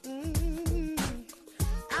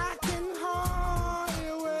 I can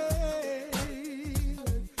hardly wait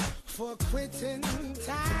for quitting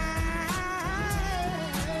time.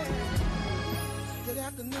 Good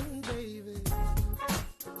afternoon, baby.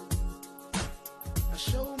 I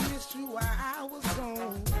sure missed you while I was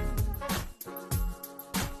gone.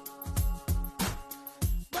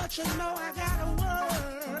 But you know I gotta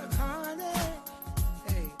work, honey.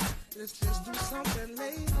 Hey, let's just do something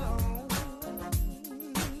later on.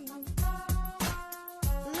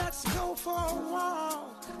 Let's Let's go for a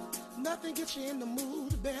walk. Nothing gets you in the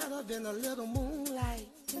mood better than a little moonlight.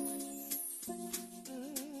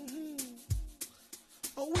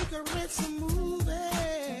 Or we could rent some movies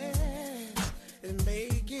and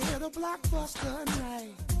make it a blockbuster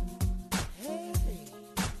night. Hey,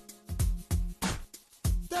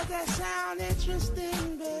 does that sound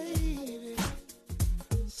interesting, baby?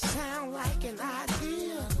 Sound like an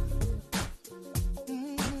idea?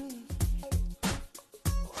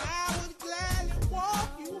 I would gladly walk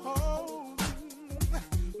you home,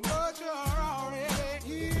 but you're already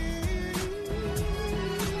here.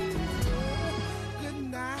 Good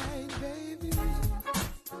night, baby.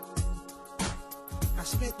 I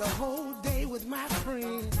spent the whole day with my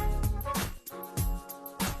friend.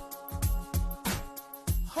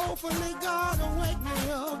 Hopefully God will wake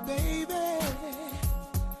me up, baby,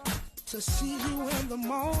 to see you in the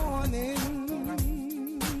morning.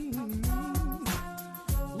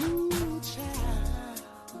 Ooh, child.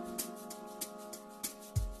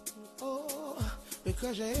 Oh,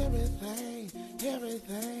 because you're everything,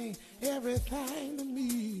 everything, everything to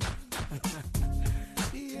me.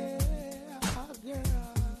 Yeah, girl,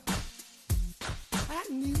 I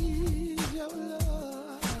need your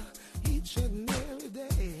love each and every day.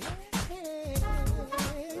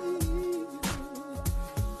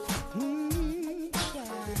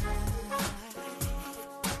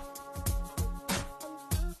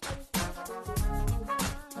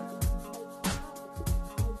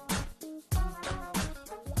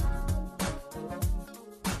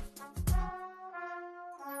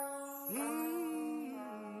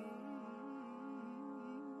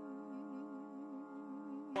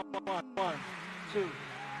 One, two,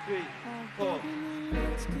 three, four.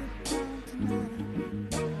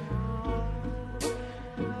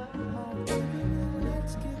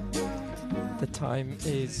 The time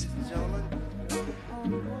is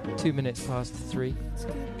 2 minutes past 3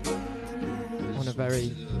 on a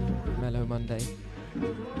very mellow Monday.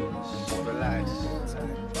 Relax.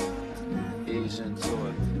 Ease into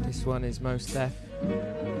it. This one is Most Def.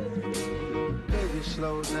 Baby,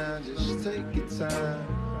 slow down, just take your time.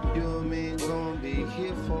 You and me gonna be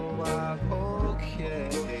here for a while, okay?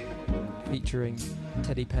 Featuring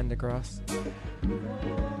Teddy Pendergrass.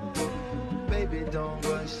 Baby, don't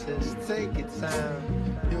rush, just take your time.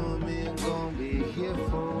 You and me gonna be here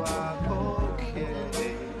for a while, okay?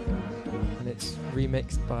 And it's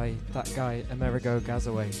remixed by that guy, Amerigo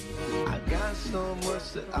Gazaway. I got so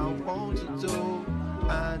much that I want to do.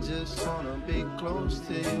 I just wanna be close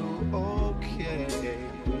to you, okay?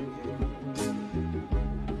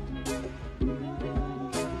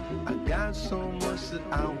 I got so much that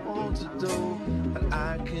I want to do, but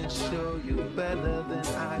I can show you better than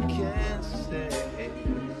I can say.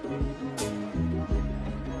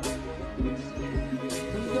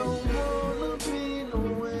 Don't wanna be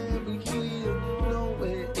nowhere but here,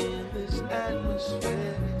 nowhere in this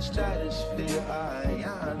atmosphere, stratosphere,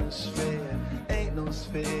 ionosphere. Ain't no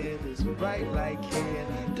sphere that's bright like here.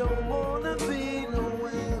 Don't wanna be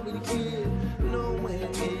nowhere but here, nowhere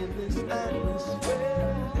in this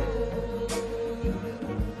atmosphere.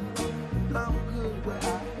 I'm good where I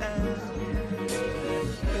am.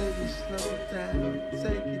 Baby, slow down,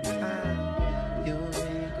 take your time. You and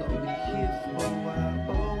me gon' be here for a while,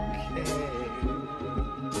 okay?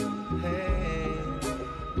 Hey,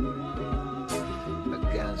 I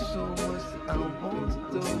got so much that I want to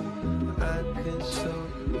do. I can show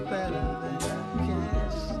you better than I can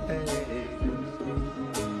say.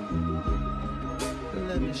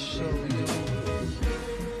 Let me show you.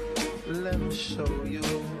 Let me show you.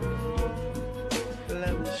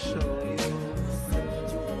 Let me show you.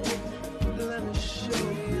 Let me show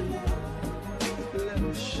you. Let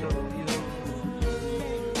me show you.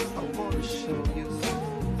 I wanna show you.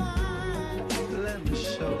 Let me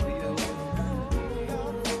show you.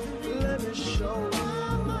 Let me show you.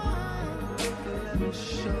 Let me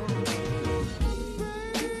show you.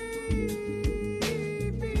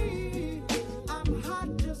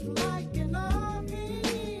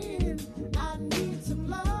 I need some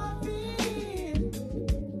loving.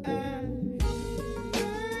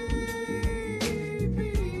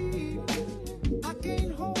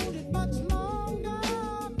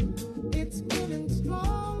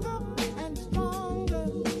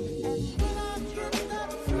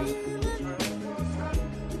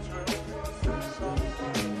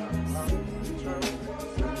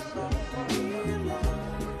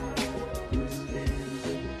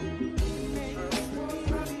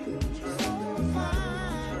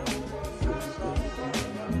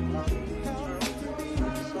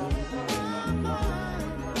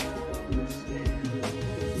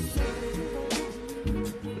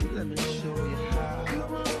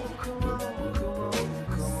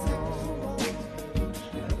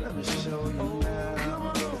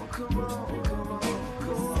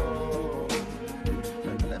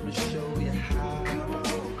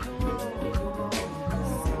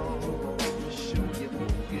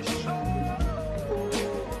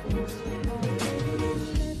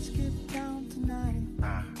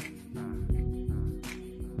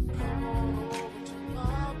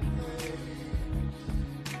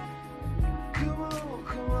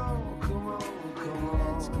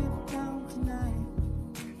 Let's get down tonight.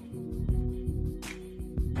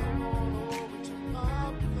 Come on,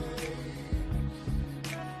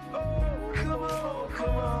 come on,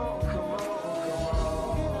 come on, come on.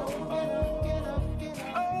 Get up, get up, get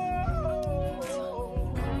up.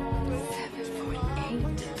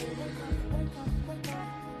 748.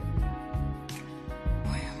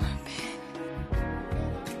 Where am I been?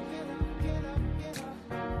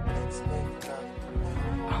 Let's make love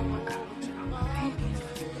tonight. Oh my God, my baby.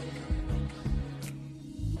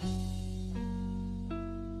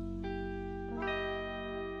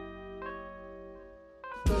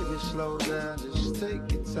 Baby, slow down, just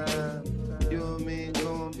take your time. You and me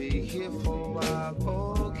gonna be here for a while,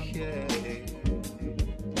 okay?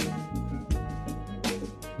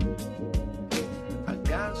 I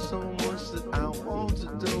got so much that I want to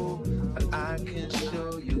do, but I can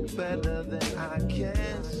show you better than I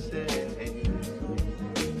can say.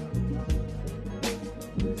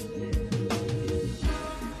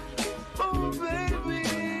 Oh, baby,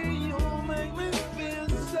 you make me feel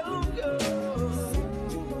so good.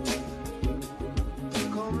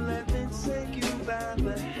 Come, let me take you by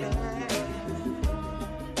the hand.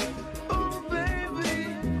 Oh, baby,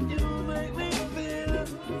 you make me feel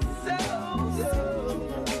so good.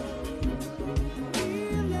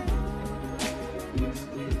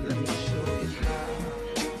 Let me show you how.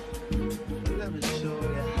 Let me show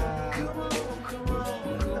you how. Come on, come on.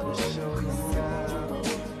 Let me show you how.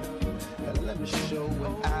 Let me show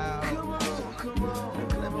it out. Come on, come on.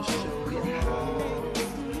 Let me show you how.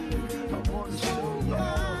 I want to show you how.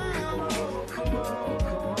 Come on, come on,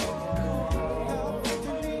 come on.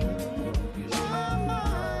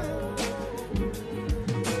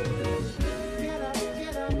 Get up,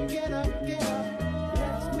 get up, get up, get up.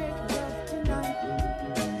 Let's make love tonight.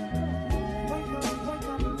 Wake up, wake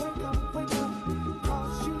up, wake up, wake up.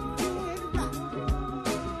 'Cause you do it right.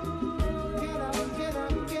 Get up, get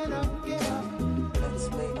up, get up, get up. Let's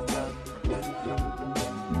make love.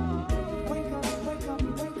 Wake up, wake up,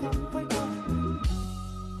 wake up, wake up.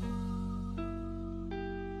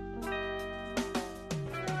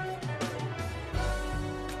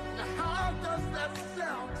 How does that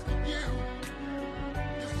sound to you?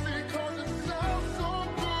 You see, 'cause it sounds so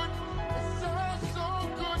good. It sounds so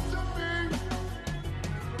good to me.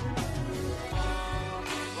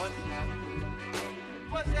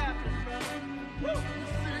 What's happening, brother? You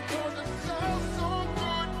see, 'cause it sounds so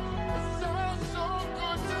good. It sounds so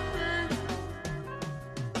good to me.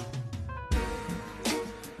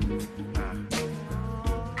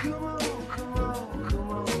 Come on, come on, come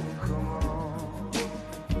on, come on.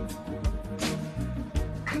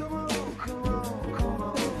 Come on, come on, come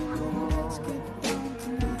on, come on. Let's get down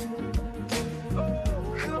tonight. Oh,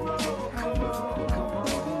 come on, come on, come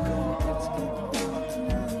on, Let's come get down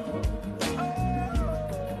tonight. on.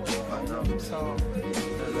 Enough talk.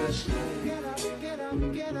 Let's Get up, get up,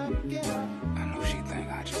 get up, get up. I know she think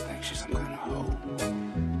I just think she's some kind of hoe.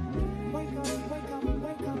 Wake up, wake up,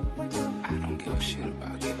 wake up, wake up. I don't give a shit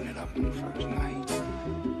about giving it up on the first night.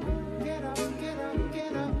 Get up, get up,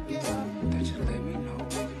 get up, get up. That just let me know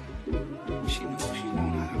she knows she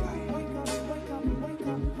won't highlight. Wake up, wake up, wake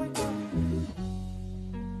up, wake up.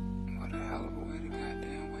 What a hell of a way to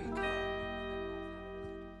goddamn wake up.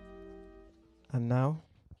 And now,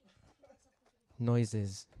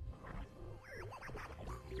 noises.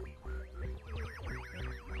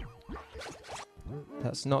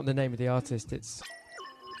 That's not the name of the artist, it's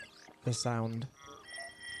the sound.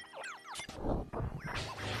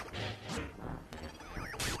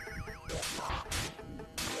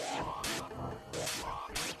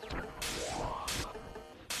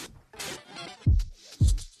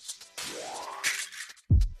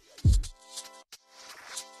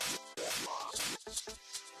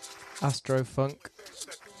 Astro funk,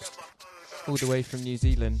 all the way from New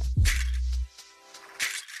Zealand.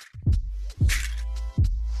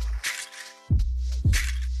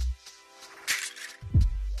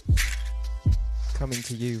 Coming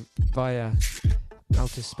to you via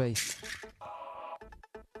outer space.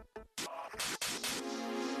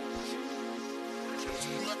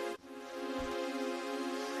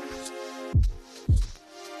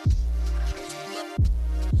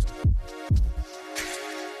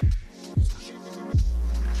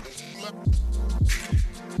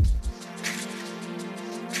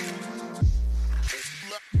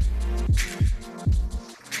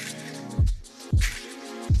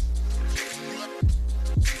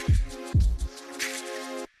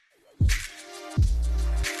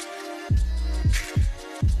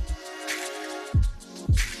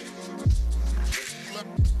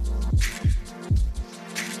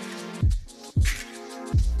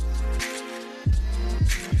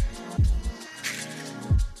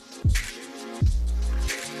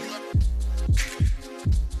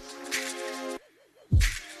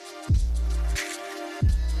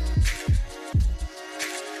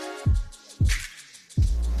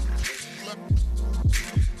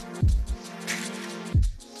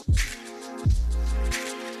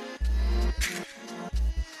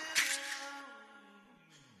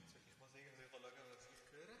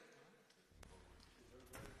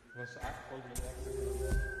 was totally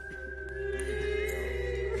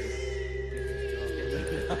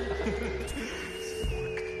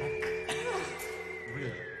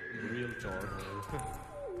Real talk.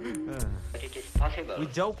 But it is possible We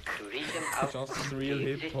joke. to reason out Just real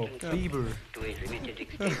the hip hop. existence Bieber. to a limited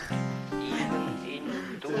extent. Even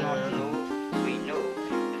in do not know, we know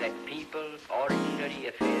that people's ordinary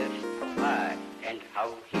affairs are and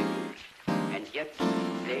how he rules. And yet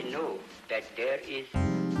they know that there is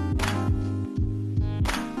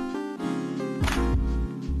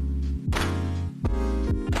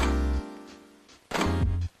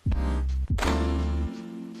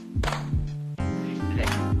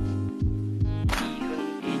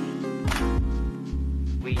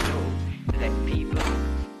we know that people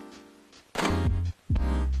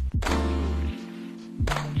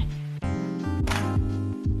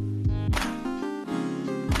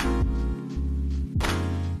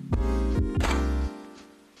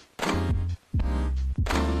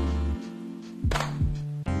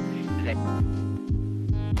that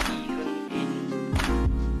even in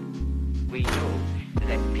we know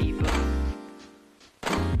that people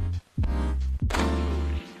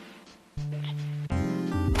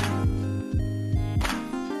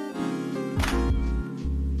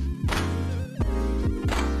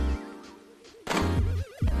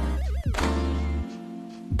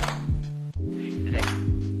that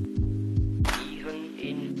even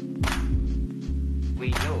in we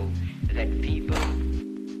know that people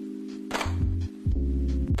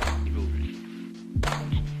rules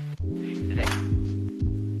that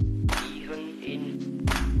even in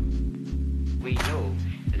we know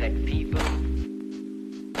that people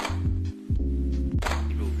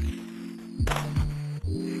rules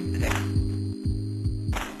that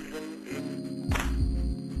even in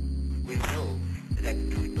we know that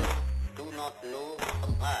people do not know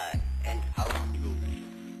why and how to rule.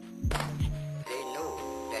 They know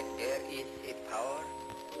that there is a power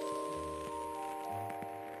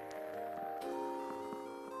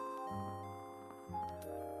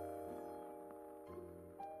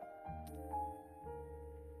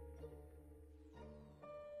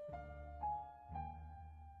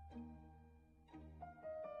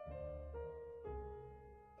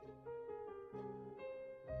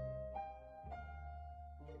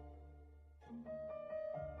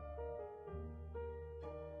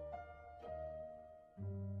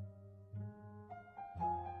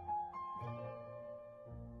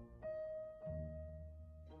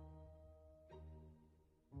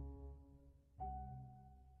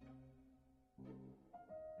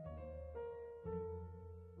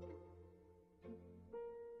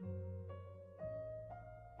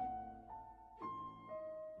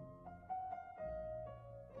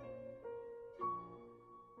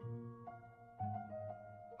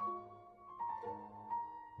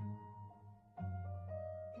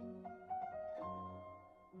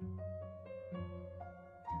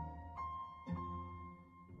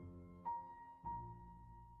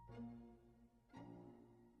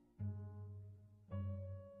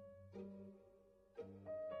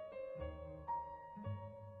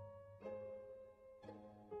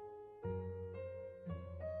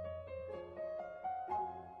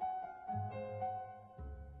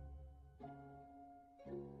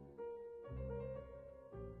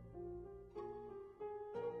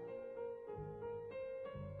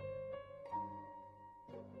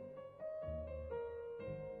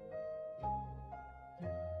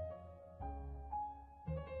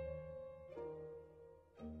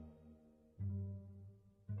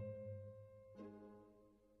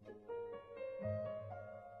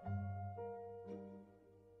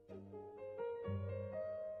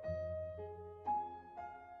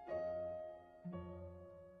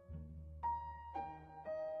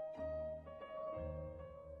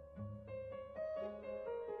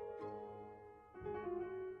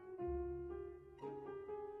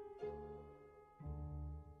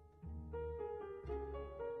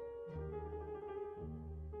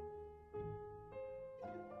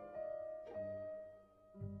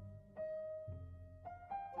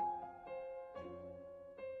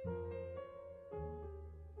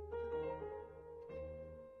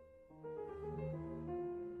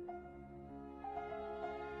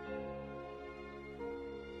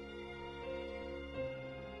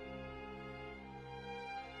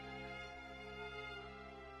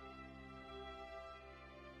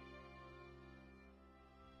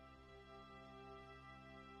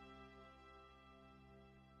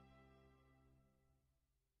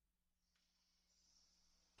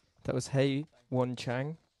That was Hey Wan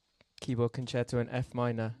Chang, keyboard concerto in F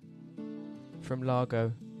minor from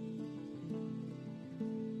Largo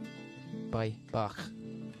by Bach.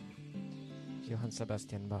 Johann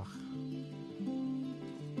Sebastian Bach.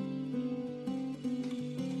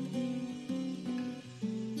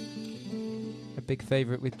 A big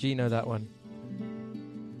favourite with Gino, that one.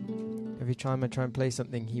 Every time I try and play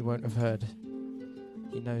something he won't have heard.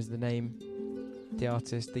 He knows the name, the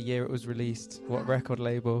artist, the year it was released, what record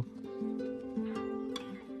label.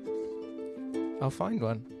 I'll find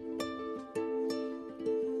one.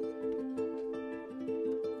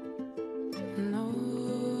 No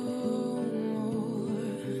more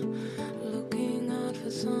looking out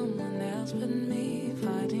for someone else but me,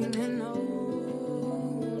 fighting an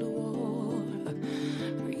old war,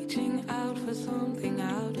 reaching out for something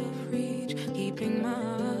out of reach, keeping my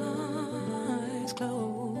eyes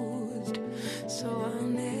closed, so I'll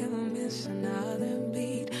never miss another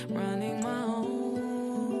beat, running my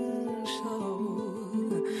own show.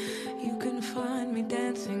 You can find me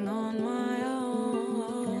dancing on my own.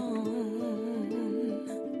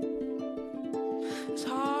 As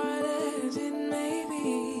hard as it may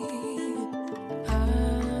be,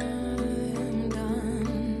 I'm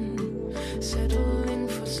done settling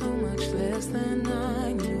for so much less than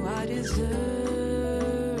I knew I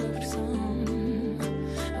deserved. Some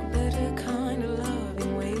a better kind of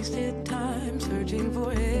loving, wasted time searching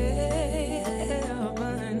for heaven.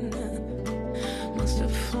 Must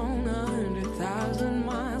have flown 100,000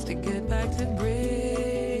 miles to get back to Brixton.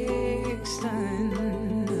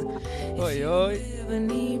 Oi, oi. If you ever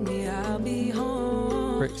need me, I'll be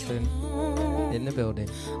home. Brixton in the building.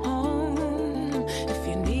 Home. If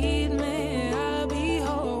you need me, I'll be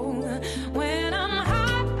home. When I'm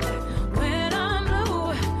hot, when I'm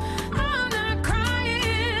blue, I'm not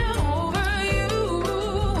crying over you.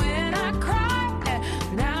 When I cry,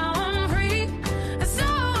 now I'm free. It's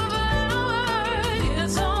over,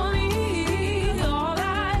 it's on me. All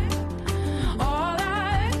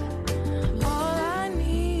I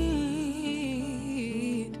need.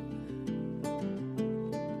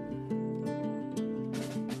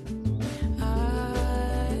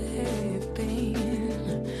 I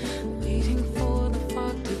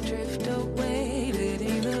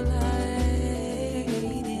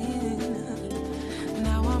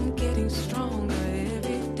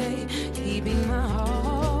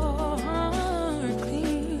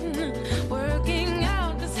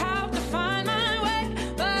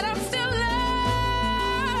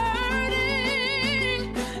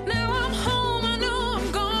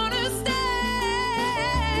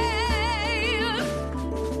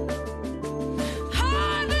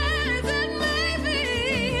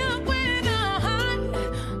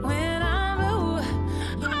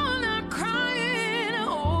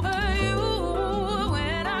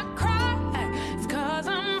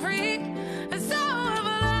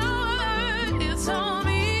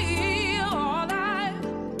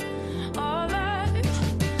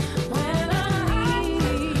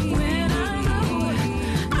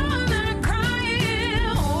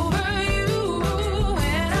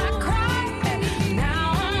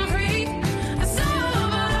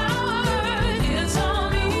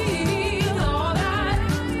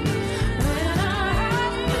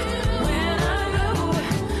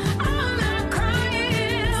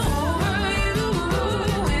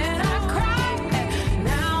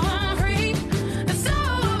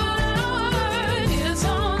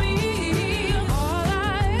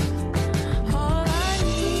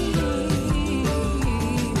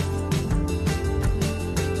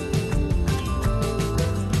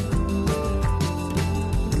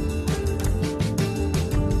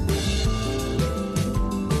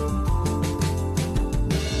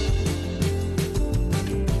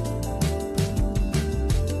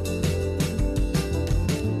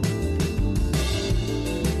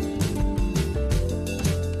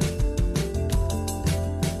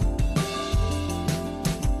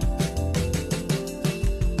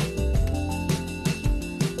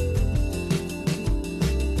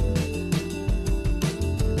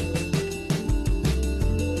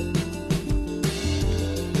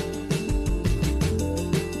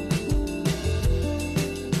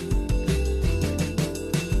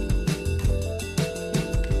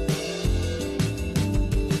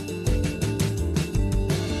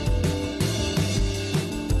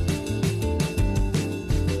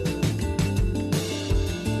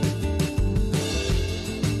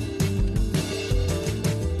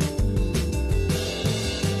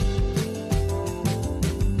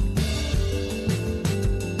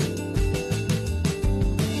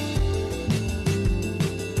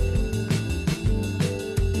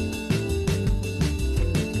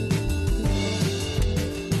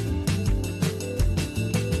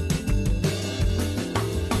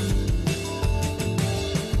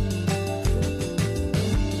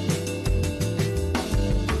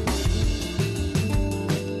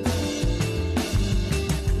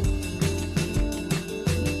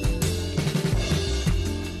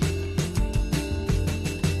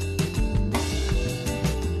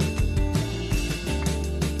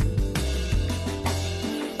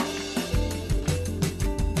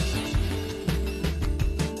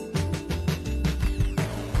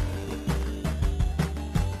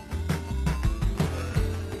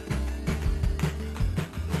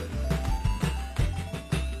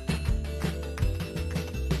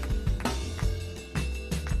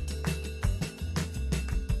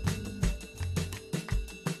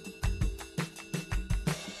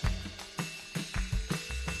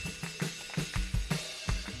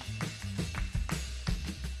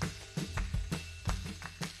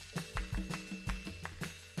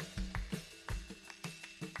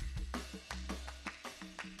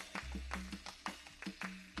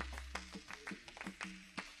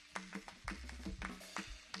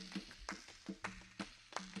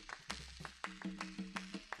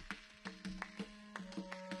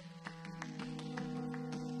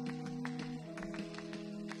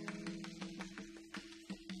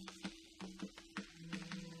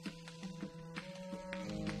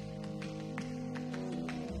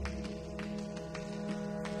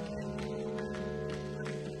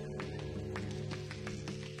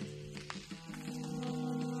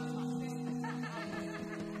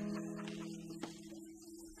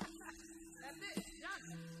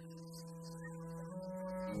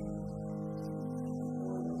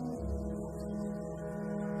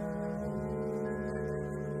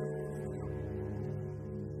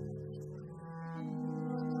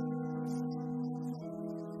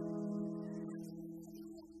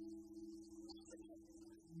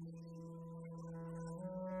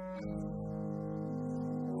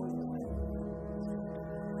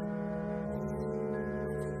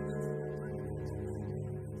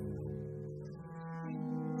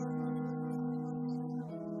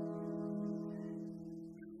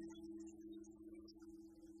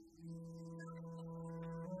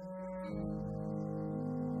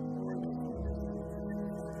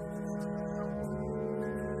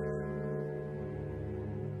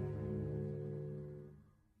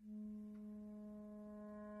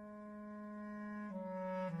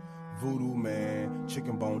Voodoo man,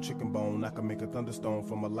 chicken bone. I can make a thunderstorm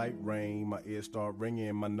from a light rain. My ears start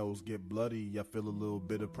ringing, my nose get bloody. I feel a little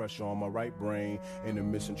bit of pressure on my right brain.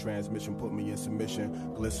 Intermission transmission put me in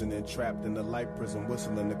submission. Glistening, trapped in the light prison,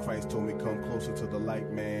 whistling. The Christ told me come closer to the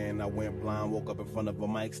light, man. I went blind, woke up in front of a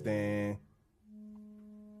mic stand.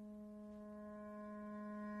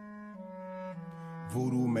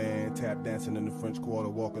 Voodoo man, tap dancing in the French Quarter,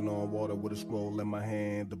 walking on water with a scroll in my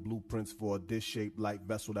hand. The blueprints for a dish-shaped light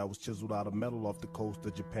vessel that was chiseled out of metal off the coast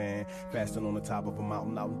of Japan. Fasting on the top of a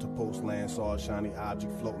mountain out into postland, saw a shiny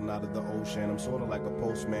object floating out of the ocean. I'm sort of like a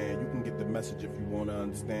postman. You can get the message if you want to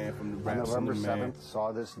understand from the raps On and the November man. 7th,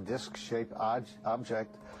 saw this disc-shaped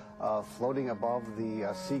object floating above the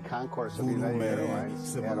sea concourse of Voodoo United man, Airlines.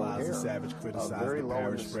 civilized the savage, criticized very the low in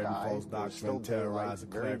parish, the spreading sky. false There was still doctrine, terrorized the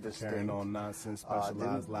daylight, very cleric, carrying distinct. on nonsense,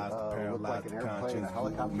 specialized lies to Didn't paralyze look like the an airplane, conscience. a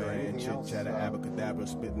helicopter, or Man, anything chit else. chatter, abracadabra,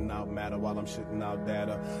 spitting out matter while I'm shitting out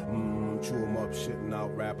data. Chew 'em up, shitting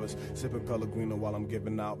out rappers, sipping Pellegrino while I'm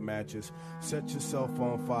giving out matches. Set yourself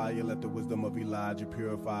on fire, let the wisdom of Elijah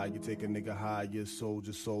purify you. Take a nigga higher, sold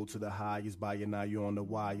your soul to the highest. By you now you're on the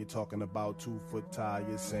wire. You're talking about 2-foot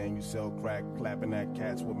tires, saying you sell crack, clapping at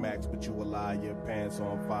cats with Max, but you a liar. Pants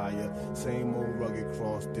on fire, same old rugged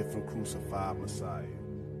cross, different crucified Messiah.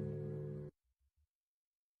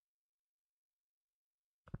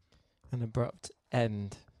 An abrupt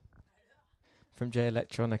end from J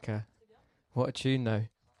Electronica. What a tune though.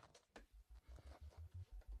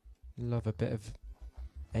 Love a bit of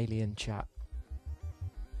alien chat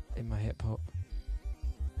in my hip hop.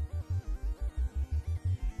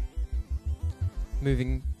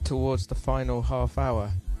 Moving towards the final half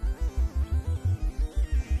hour.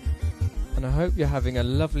 And I hope you're having a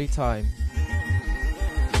lovely time.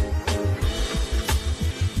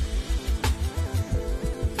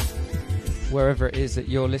 Wherever it is that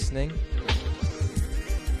you're listening.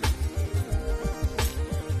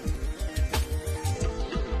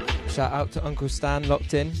 Shout out to Uncle Stan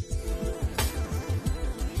locked in.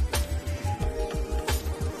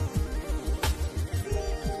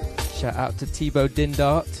 Shout out to Thibaut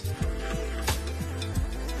Dindart.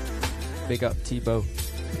 Big up Thibaut.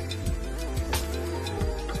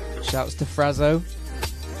 Shouts to Frazzo.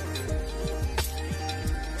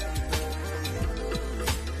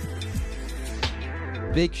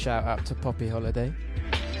 Big shout out to Poppy Holiday.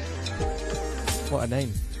 What a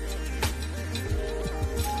name.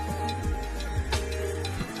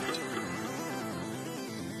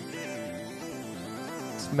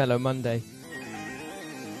 It's Mellow Monday.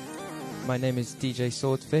 My name is DJ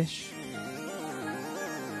Swordfish.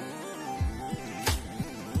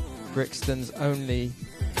 Brixton's only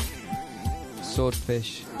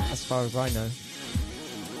swordfish, as far as I know.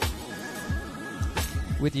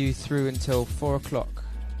 With you through until 4 o'clock.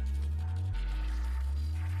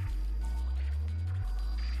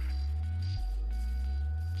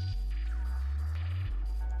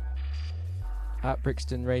 At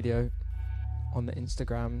Brixton Radio on the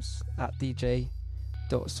Instagrams, at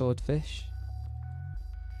DJ.swordfish.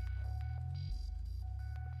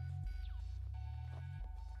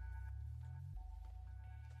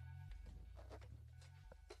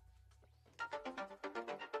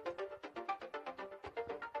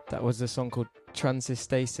 That was a song called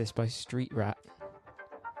Transisstasis by Street Rat.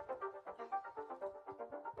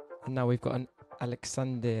 And now we've got an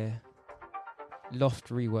Alexander Loft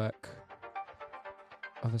rework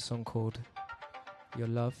of a song called Your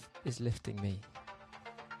Love Is Lifting Me.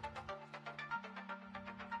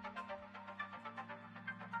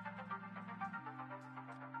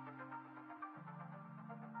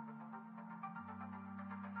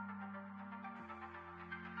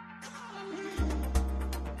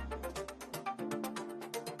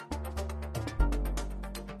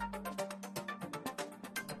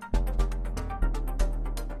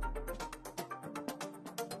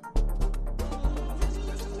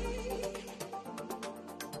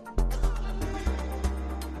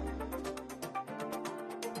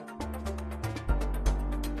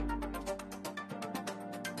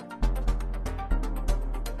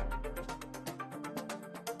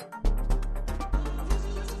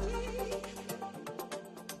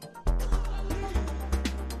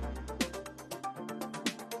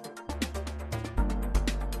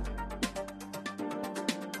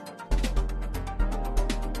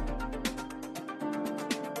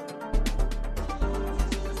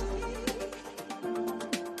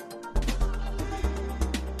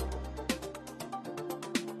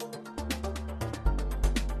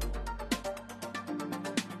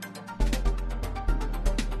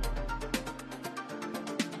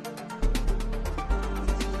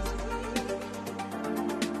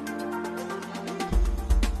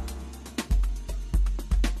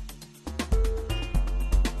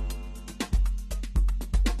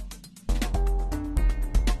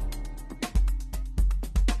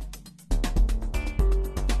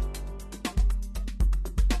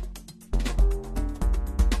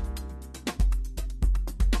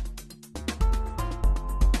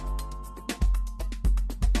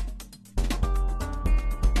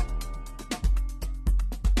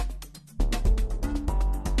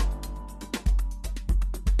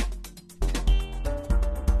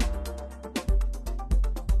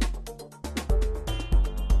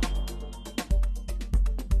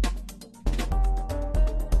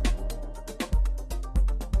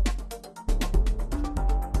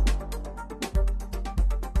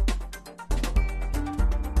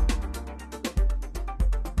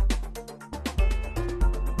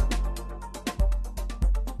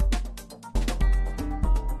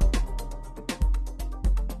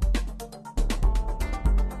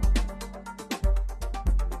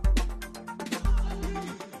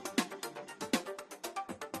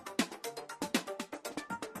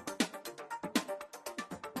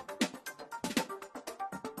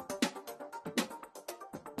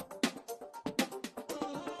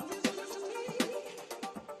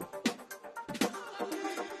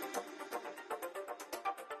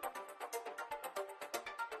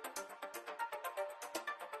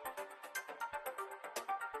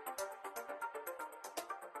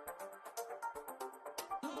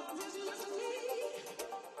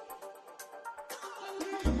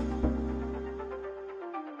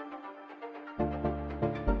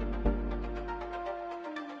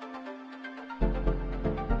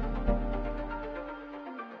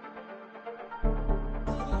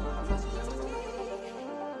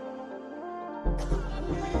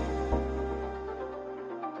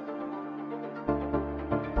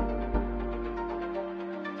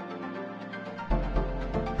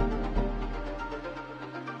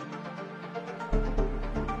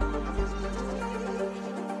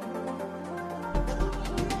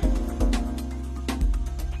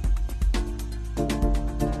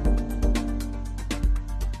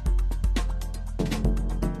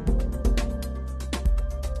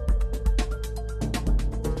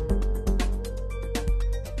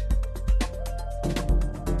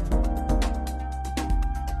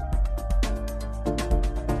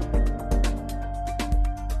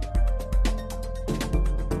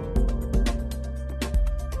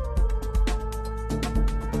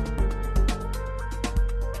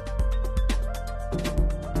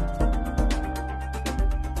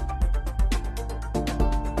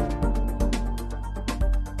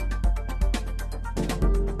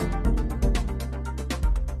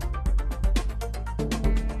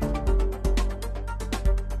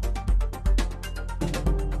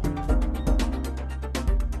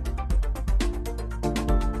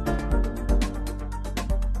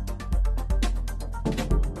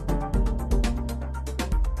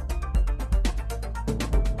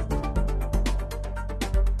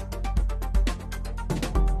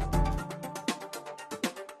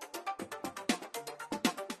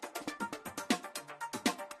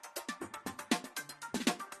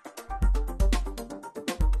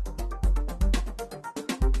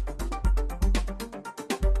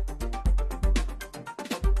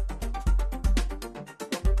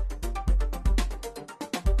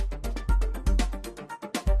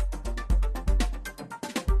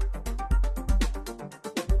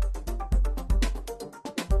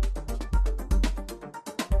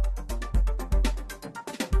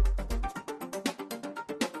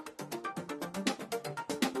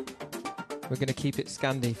 We're going to keep it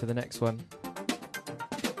Scandi for the next one.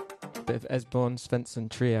 Bit of Esbjørn Svensson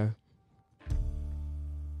Trio.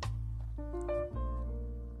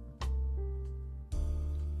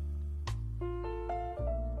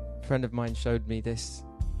 A friend of mine showed me this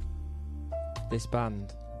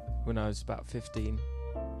band when I was about 15.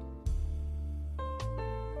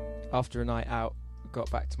 After a night out, I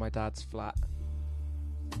got back to my dad's flat,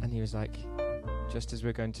 and he was like, just as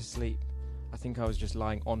we're going to sleep, I think I was just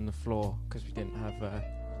lying on the floor because we didn't have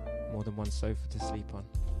more than one sofa to sleep on.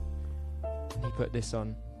 And he put this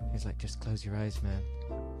on. He was like, just close your eyes, man.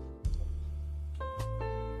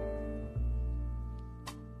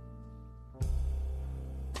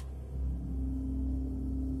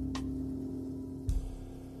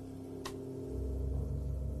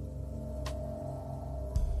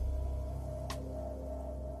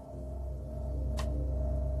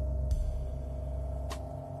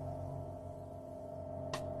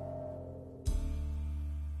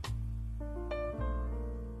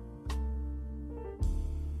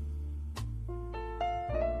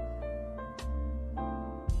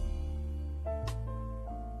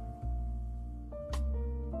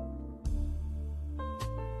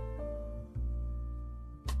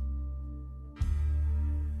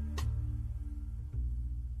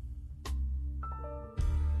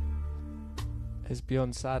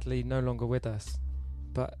 Esbjørn sadly no longer with us,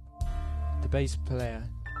 but the bass player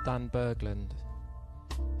Dan Berglund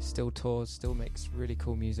still tours, still makes really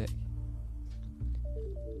cool music.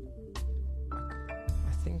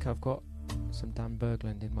 I think I've got some Dan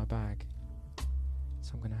Berglund in my bag,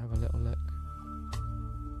 so I'm going to have a little look.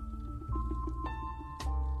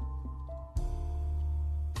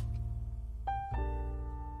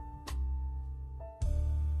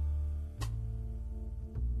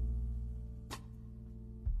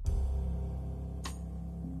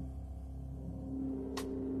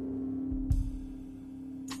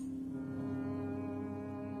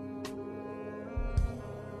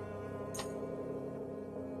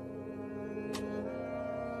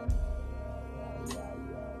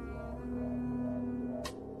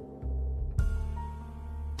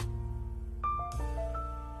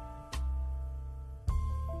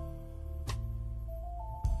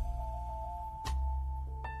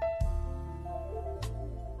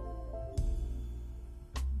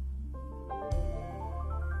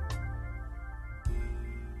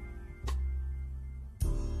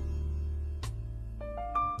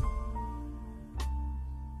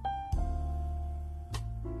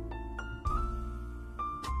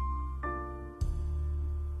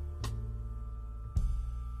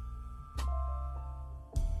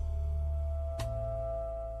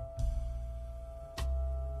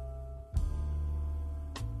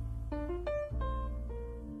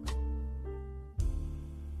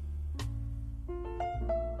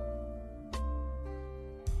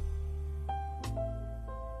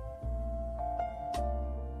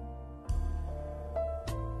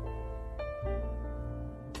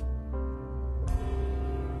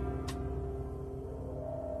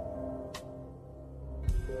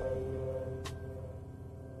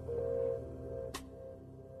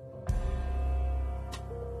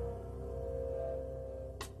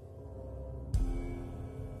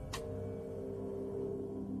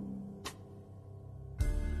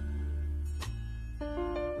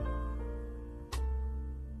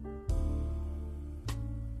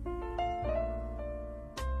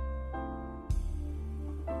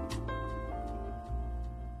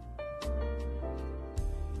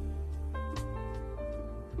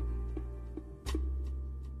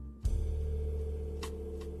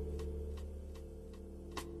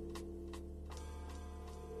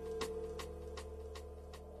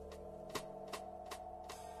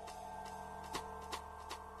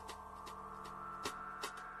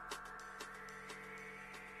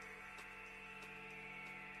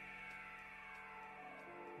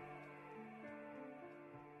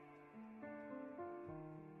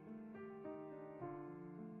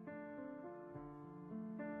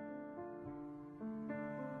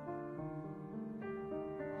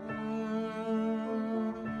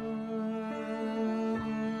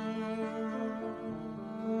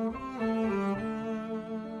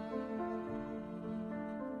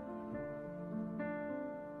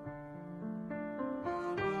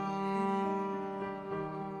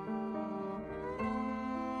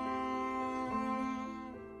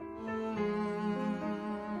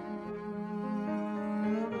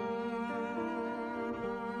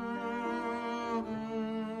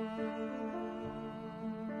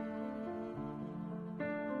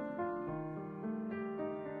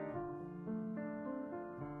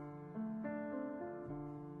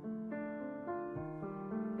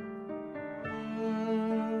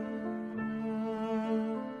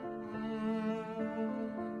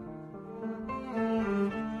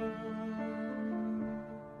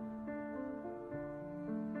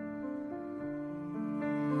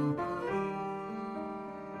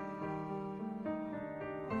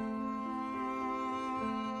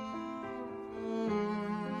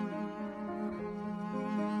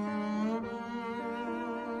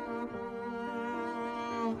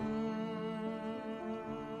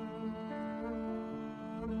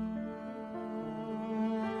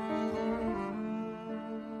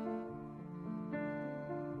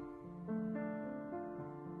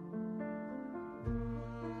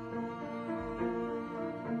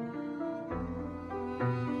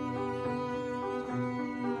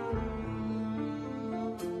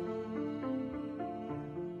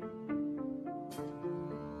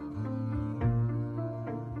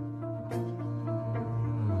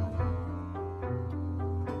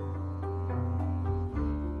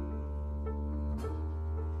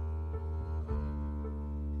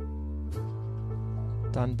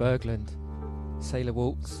 Dan Berglund, Sailor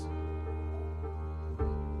Walks.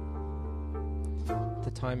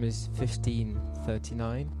 The time is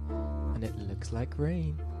 15:39 and it looks like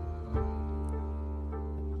rain.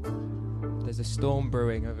 There's a storm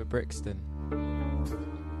brewing over Brixton.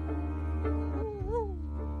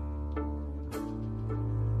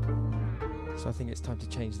 So I think it's time to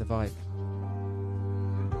change the vibe.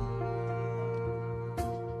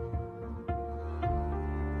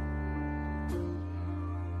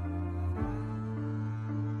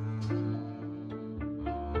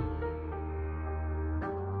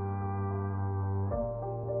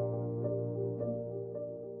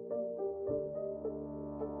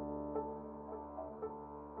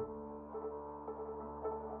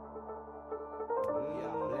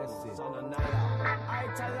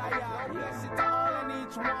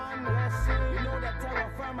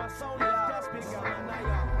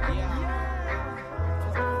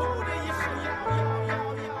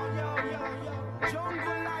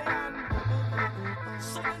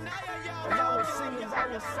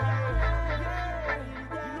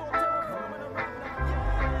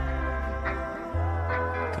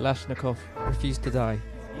 Kalashnikov refused to die.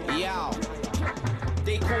 Yo,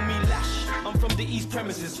 they call me Lash. I'm from the East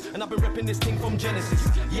premises, and I've been repping this thing from Genesis.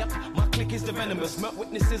 Yep, my clique is the venomous. Murk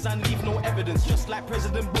witnesses and leave no evidence, just like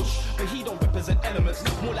President Bush. But he don't represent elements,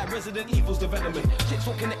 more like Resident Evil's development. Shit's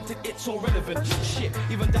all connected, it's all relevant. Shit,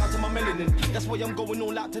 even down to my melanin. That's why I'm going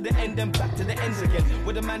all out to the end and back to the ends again.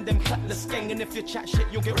 With a man them clap the skeng, and if you chat shit,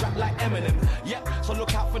 you'll get rapped like Eminem. Yep, so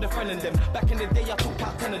look out for the friend in them. Back in the day, I took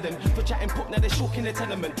out 10 of them. For chatting put, now they're shook in the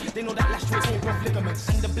tenement. They know that lash to its own breath ligaments.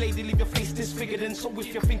 And the blade, they leave your face disfigured. And so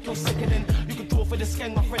if you think you're sicker, then you can draw for the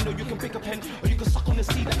skeng, my friend, or you can pick a pen, or you can suck on the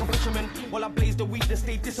seed like a fisherman. While I blaze the weed, to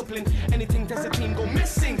stay disciplined. Anything that's a team go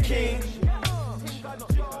missing, king.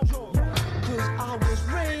 Cause I was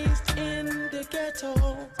raised in the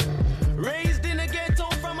ghetto. Raised in the ghetto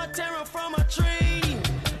from a terror from a tree.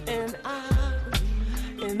 And I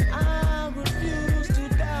refuse to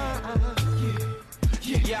die.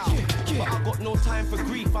 Yeah. But I got no time for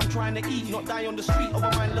grief. I'm trying to eat, not die on the street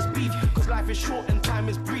over mindless beef. Cause life is short and time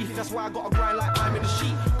is brief. That's why I gotta grind like I'm in the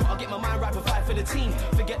sheet. Gotta get my mind right and fight for the team.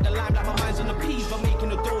 Forget the line like my mind's on the peas. But making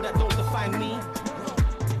the dough that don't define me.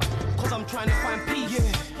 Cause I'm trying to find peace.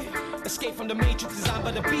 Escape from the matrix designed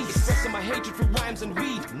by the beast. Expressing my hatred through rhymes and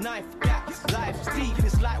weed. Knife, gaps, life's deep.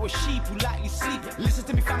 It's like with sheep who lightly sleep. Listen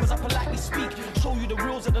to me fam as I politely speak. Show you the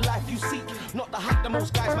rules of the life you seek. Not the hype that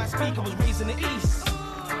most guys might speak. I was raised in the east.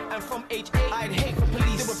 And from age 8, I'd hate for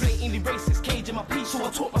police. They were blatantly racist, caging my peace. So I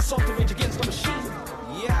taught myself to rage against the machine.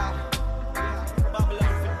 Yeah.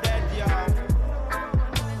 Babylon for dead, y'all.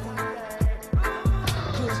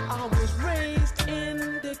 Cause I was raised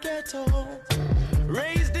in the ghetto.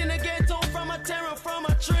 Raised in the ghetto from a terror from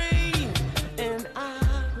a tree. And I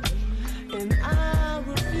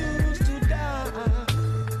refuse to die.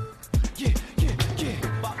 Yeah.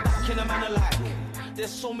 But back in a man alike. There's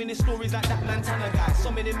so many stories like that Montana guy.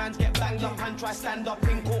 So many mans get banged up and try stand up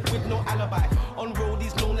in court with no alibi. On road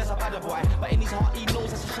he's known as a bad boy, but in his heart he knows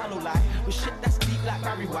that's a shallow lie. With shit that's deep like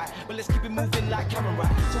Barry White, but let's keep it moving like Cameron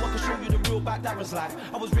Wright. So I can show you the real about Darren's life.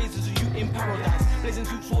 I was raised as a youth in paradise, blazing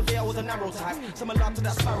suits all day. I was a narrow type, similar to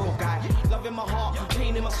that Sparrow guy. Love in my heart,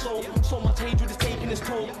 pain in my soul. So much hatred is taking its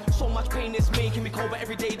toll. So much pain is making me cold. But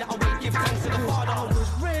every day that I wait, give thanks to the Father. I was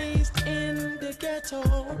raised in the ghetto.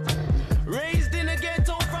 Raised in the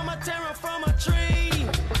ghetto from a terror from a tree.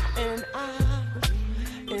 And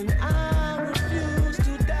I refuse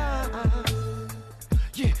to die.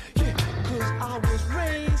 Yeah. Cause I was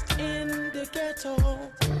raised in the ghetto.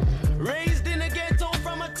 Raised in the ghetto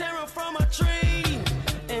from a terror from a tree.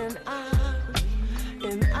 And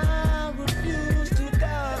I refuse to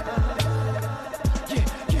die. Yeah.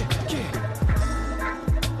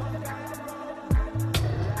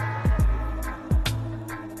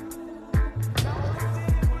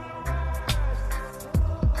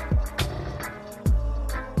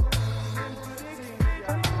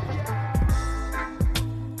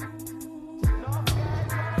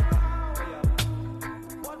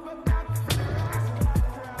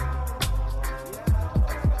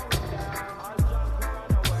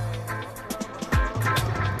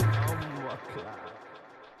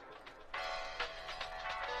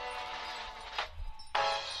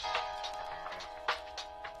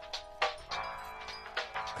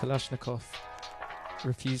 Kalashnikov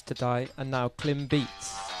refused to die, and now Klim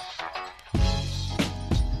Beats.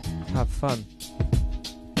 Have fun.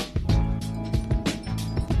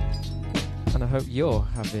 And I hope you're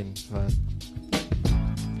having fun.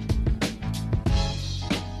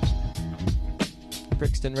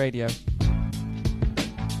 Brixton Radio.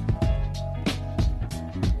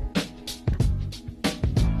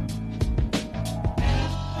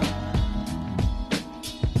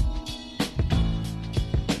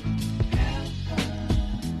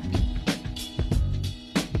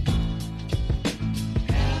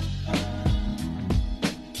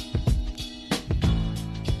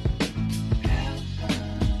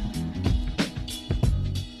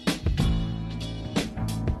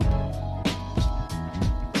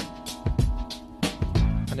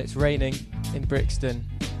 and it's raining in Brixton.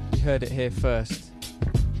 You heard it here first.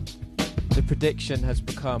 The prediction has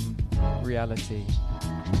become reality.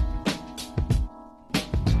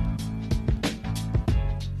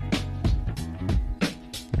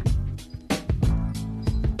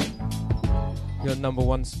 Your number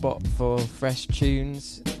one spot for fresh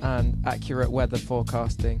tunes and accurate weather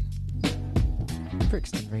forecasting.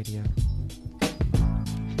 Brixton Radio.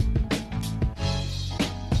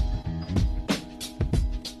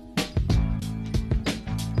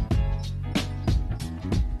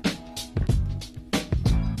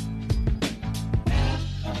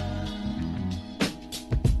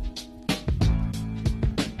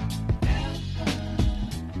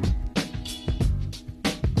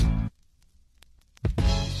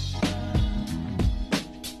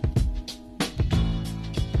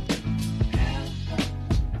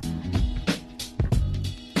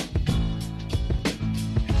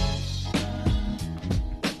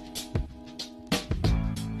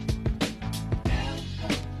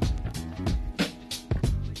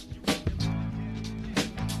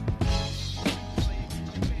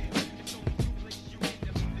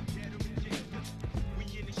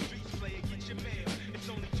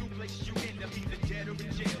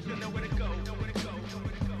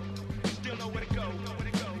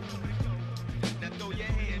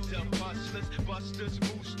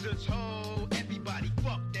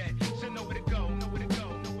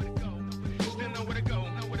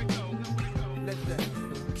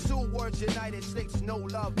 United States, no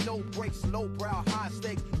love, no breaks, low brow, high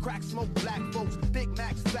stakes, crack smoke, black folks, Big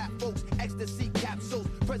Macs, fat folks, ecstasy capsules,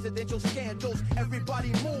 presidential scandals, everybody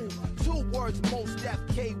move. 2 words, most death,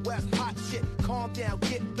 K West, hot shit, calm down,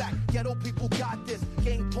 get back, ghetto people got this,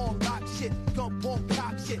 game pawn, lock shit, gun pawn,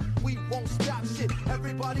 cock shit, we won't stop shit,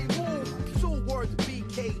 everybody move. 2 words,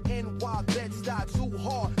 BKNY, Bed-Stuy, too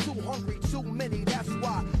hard, too hungry, too many, that's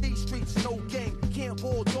why these streets no game, can't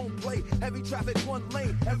ball, don't play, heavy traffic, 1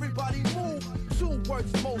 lane, everybody move. 2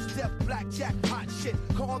 words, most deaf, blackjack, hot shit,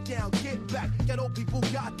 calm down, get back, ghetto people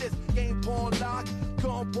got this, game pawn, lock,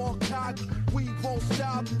 gun pawn, cock, we won't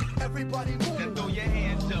stop, everybody move. Now throw your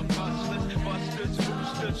hands up, hustlers, busters,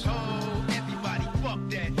 boosters, ho, everybody fuck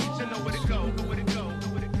that, still know where to go, know where to go, know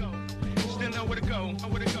where to go, still know where to go, know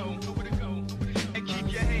where to go, know where to go, and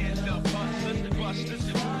keep your hands up, hustlers,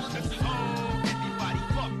 busters, boosters, ho, everybody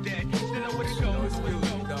fuck that, still know where to go, know where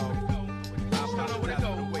to go, still know where to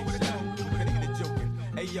go.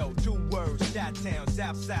 Hey yo, 2 words, Chi-Town,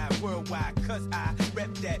 Southside, worldwide, cause I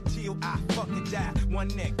rep that till I fucking die. 1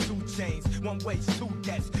 neck, 2 chains, 1 waist, 2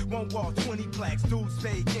 deaths, 1 wall, 20 plaques, dudes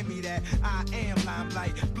say, give me that. I am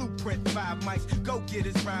limelight, blueprint, 5 mics, go get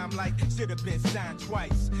his rhyme like, should've been signed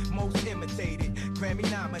twice. Most imitated, Grammy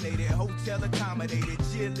nominated, hotel accommodated,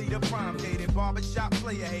 cheerleader prom dated, barbershop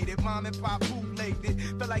player hated, mom and pop bootlegged it,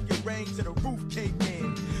 felt like it rained to the roof caved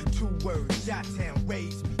in. 2 words, Chi-Town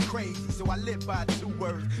raised me crazy, so I live by 2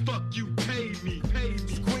 words. Fuck you, pay me,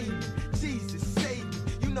 scream, Jesus save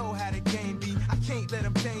me. You know how the game be. I can't let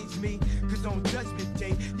them change me, cause on judgment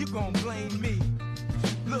day, you gon' blame me.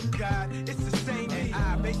 Look, God, it's the same me.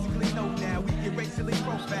 I basically know now we get racially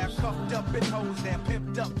profiled, cuffed up and hosed down,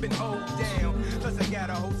 pimped up and hold down. Plus I got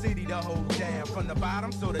a whole city to hold down. From the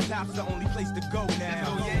bottom, so the top's the only place to go now.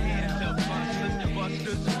 Throw your hands up,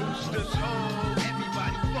 busters, boosters, ho,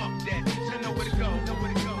 everybody fuck that, still know where to go, know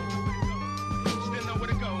where to go.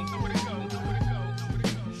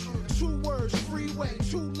 2 words, freeway,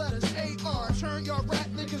 2 letters, AR. Turn your rap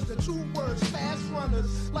niggas to 2 words, fast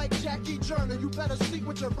runners. Like Jackie Joyner, you better sleep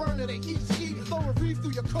with your burner. They eat ski, throw a reef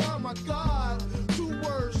through your car, my God. 2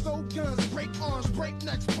 words, no guns, break arms, break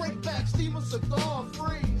necks, break backs, steam a cigar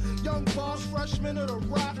free. Young boss, freshman of the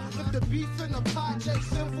rock. If the beef in the pot,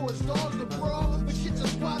 Jason for his dogs to brawl. The shit your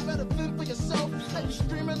squad, better fend for yourself. And you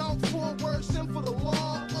screaming out 4 words, send for the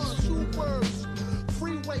law. 2 words.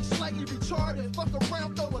 Freeway slightly retarded. Fuck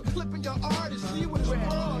around, throw a clip in your artist. See what it's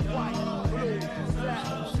wrong. White, blue, black,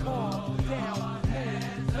 calm down,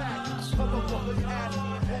 move back. Motherfuckers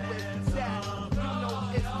asking who is that? You know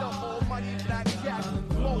it's the almighty blackjack.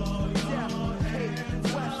 Most death, hate,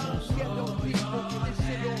 west. Ghetto people get this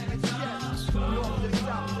shit on its chest. North to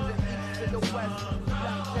south to the east to the west.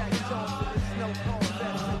 Blackjack Jones to the snow cone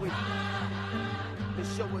fest. The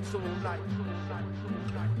show it to them like.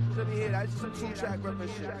 Let me hear that. It's some 2-track rap and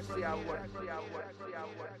shit. See how it works.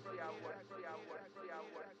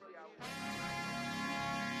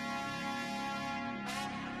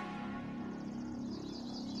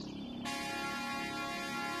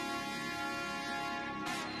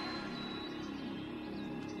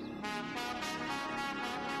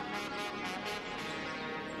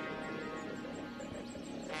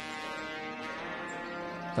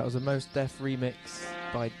 That was a Most Def remix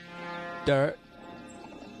by Dirt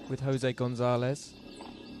with Jose Gonzalez.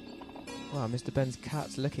 Wow, Mr. Ben's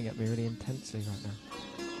cat's looking at me really intensely right now.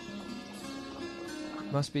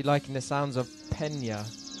 Must be liking the sounds of Pena.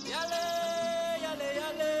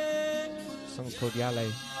 The song's called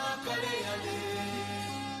Yale.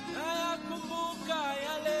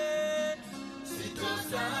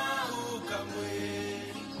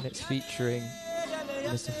 And it's featuring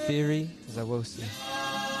Mr. Fury Zawosi.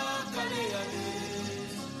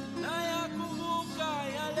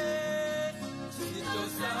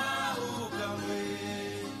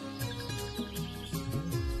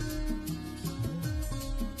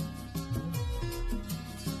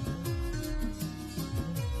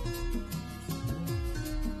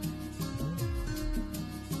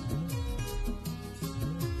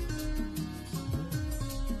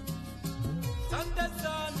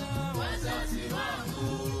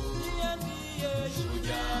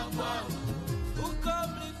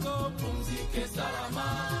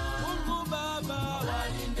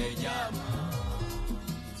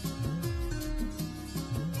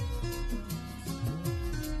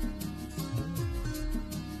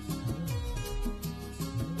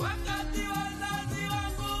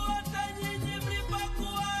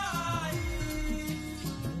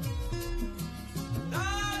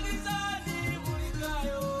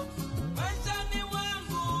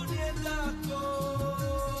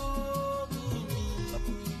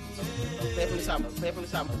 Play from the summer, play from the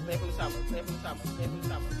summer, play from the summer, play from the summer, play from the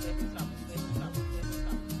summer, play from the summer, play from the summer.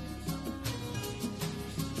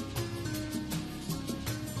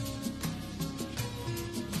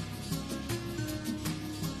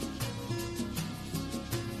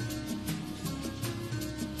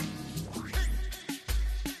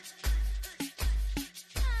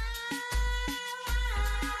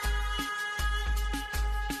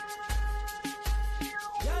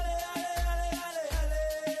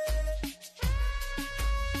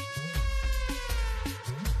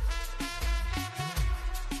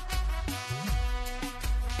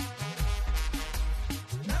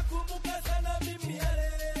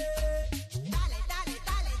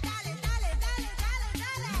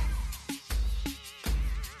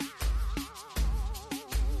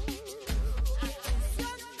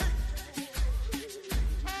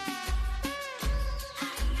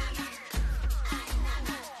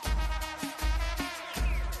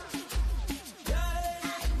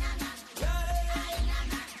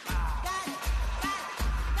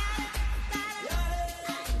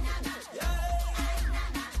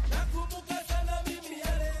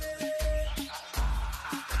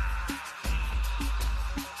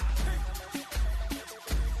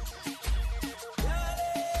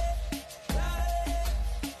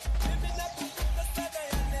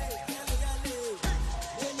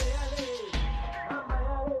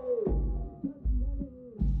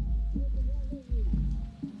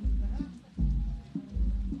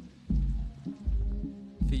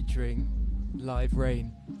 Featuring Live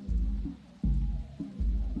Rain.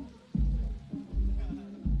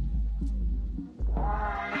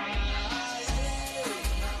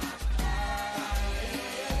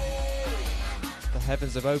 The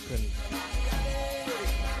heavens have opened.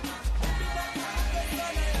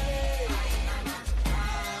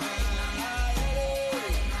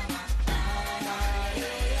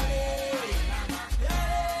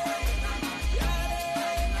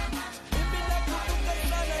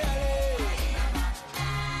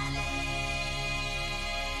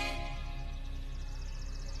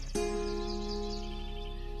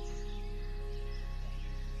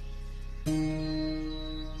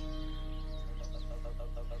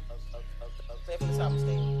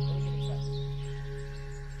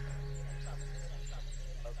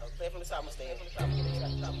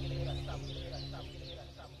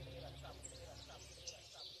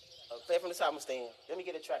 Play from the side, I'm staying. Let me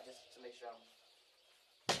get a track just to make sure I'm.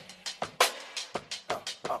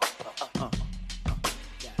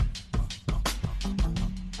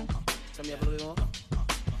 Turn me up a little bit more.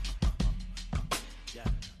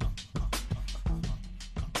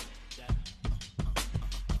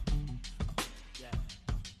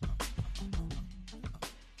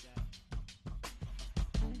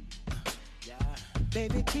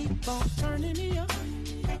 Baby, keep on turning me up.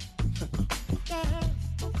 Yeah.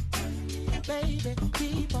 Baby,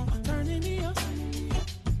 keep on turning me up.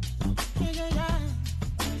 Yeah, yeah, yeah.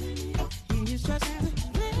 He's just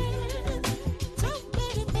so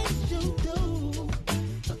many things you do.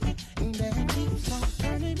 That keeps on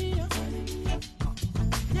turning me up.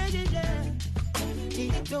 Yeah, yeah, yeah.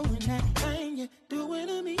 Keep doing that thing you're doing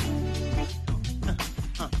to me.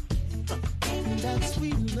 That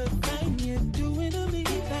sweet little thing you're doing to me.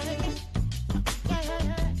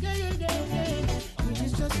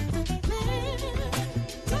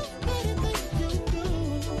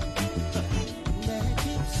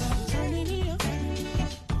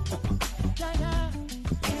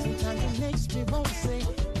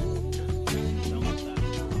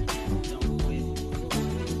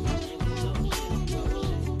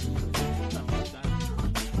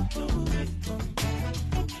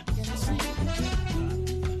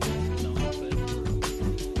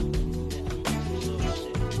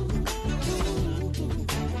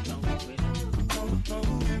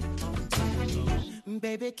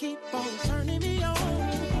 Baby, keep on turning me on.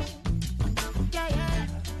 Yeah, yeah.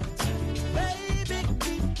 Baby,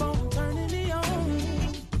 keep on turning me on.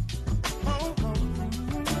 Oh, oh.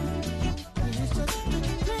 It's just a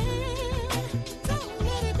little thing. So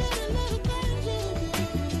little things you do.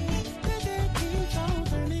 Baby, keep on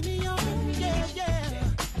turning me on. Yeah, yeah.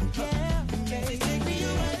 Yeah. Music take me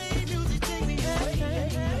away. Music take me away.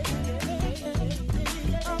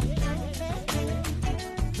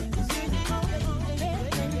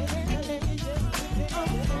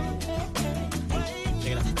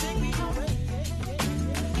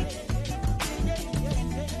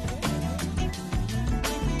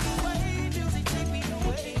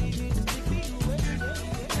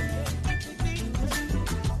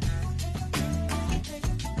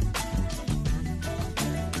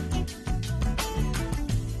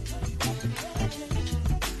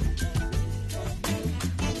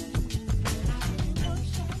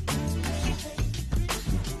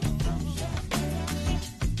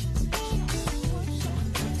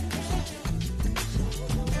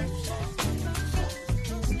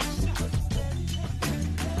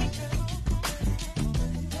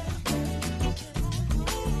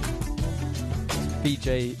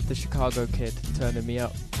 BJ, the Chicago kid, turning me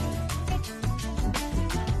up.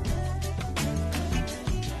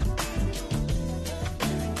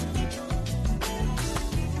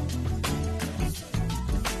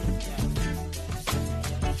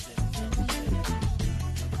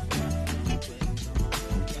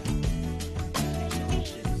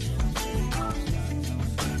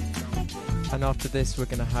 And after this, we're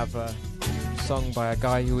going to have a song by a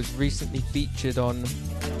guy who was recently featured on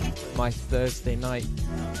my Thursday night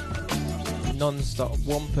non-stop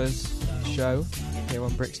Wampers show here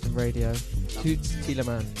on Brixton Radio. Toots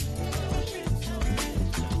Tielemans,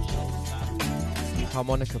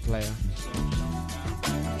 harmonica player.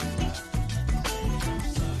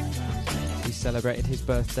 He celebrated his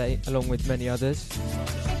birthday along with many others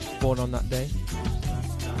born on that day.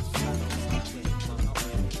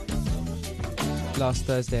 Last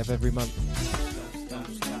Thursday of every month.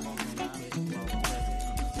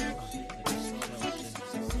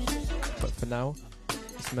 But for now,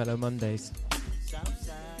 it's Mellow Mondays.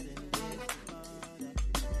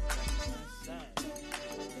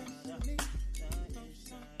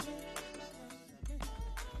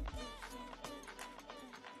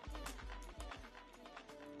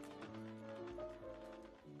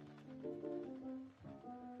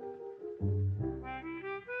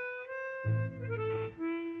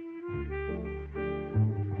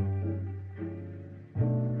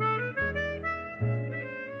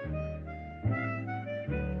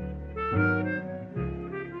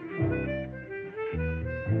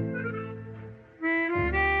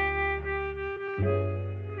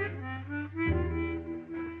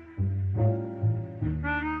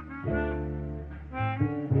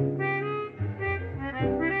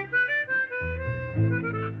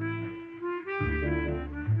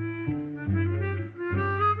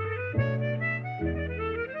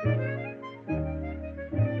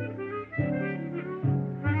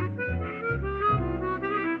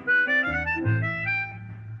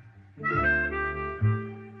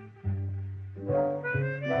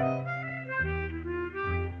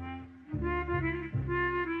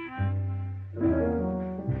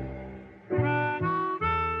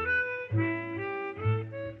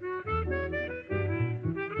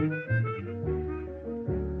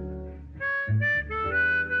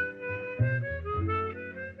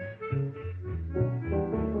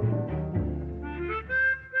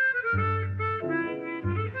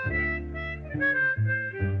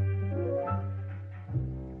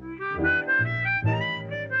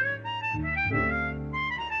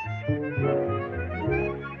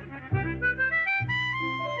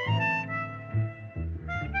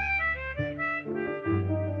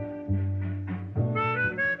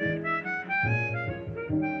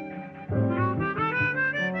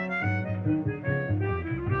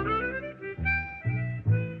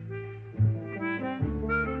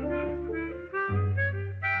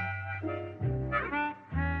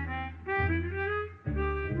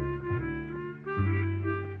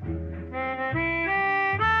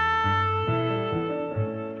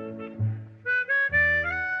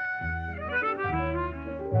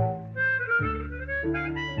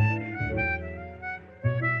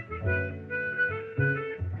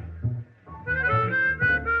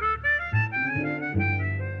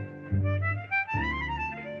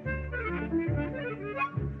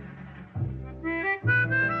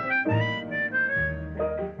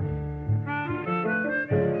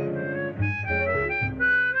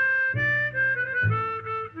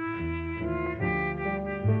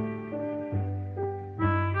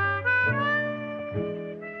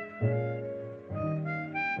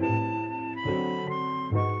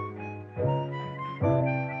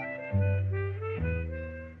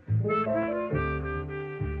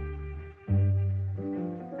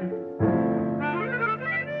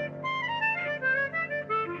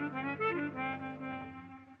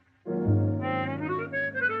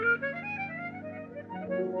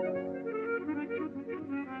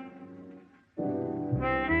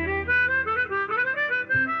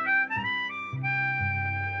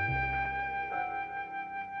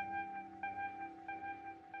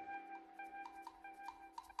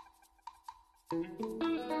 You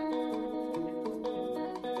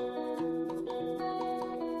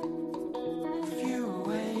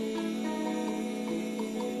waited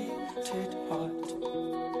hot.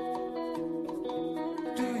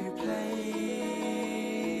 Do you place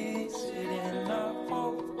it in a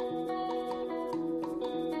hope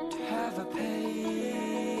to have a patience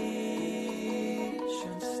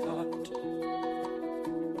thought?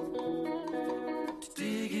 To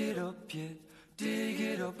dig it up, yeah, dig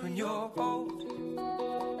it up in your boat.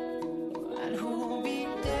 And who'll be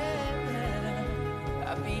there?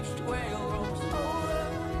 I beached whale rolls over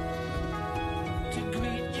to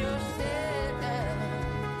greet your step.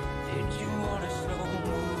 Did you want a slow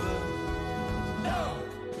mover? No!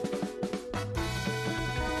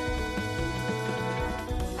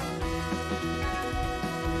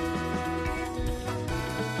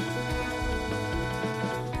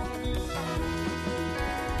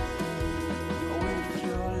 With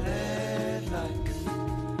your lead-like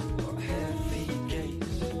or heavy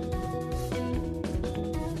gaze,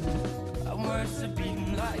 and words that beam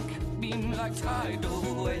like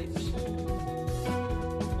tidal waves.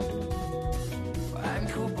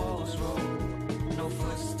 Ankle balls roll, no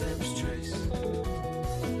footsteps trace.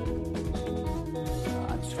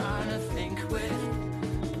 I'm trying to think with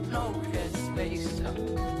no headspace.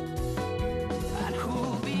 And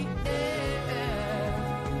who'll be there?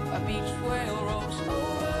 A beach whale rolls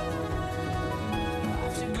over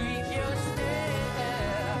to greet your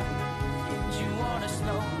stare. Did you want a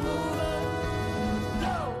slow mover?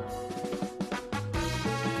 No!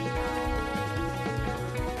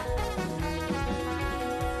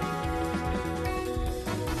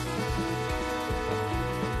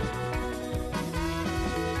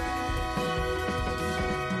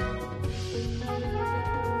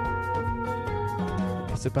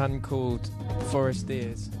 It's a band called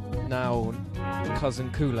Forestiers, now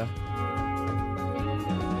Cousin Cooler.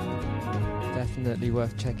 Definitely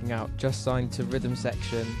worth checking out. Just signed to Rhythm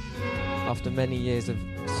Section after many years of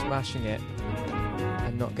smashing it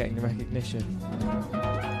and not getting the recognition.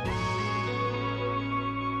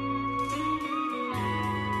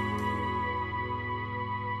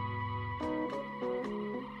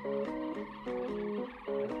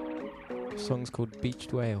 The song's called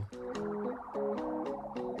Beached Whale.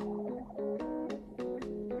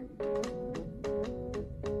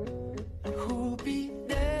 Who'll be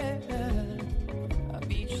there? A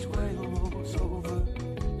beached whale rolls over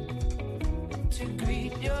to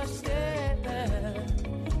greet your stare.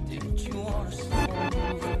 Did you want a slow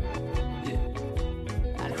mover?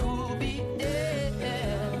 Yeah. And who'll be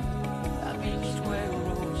there? A beached whale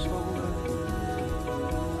rolls over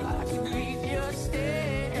to greet your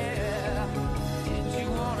stare. Did you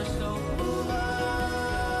want a slow mover?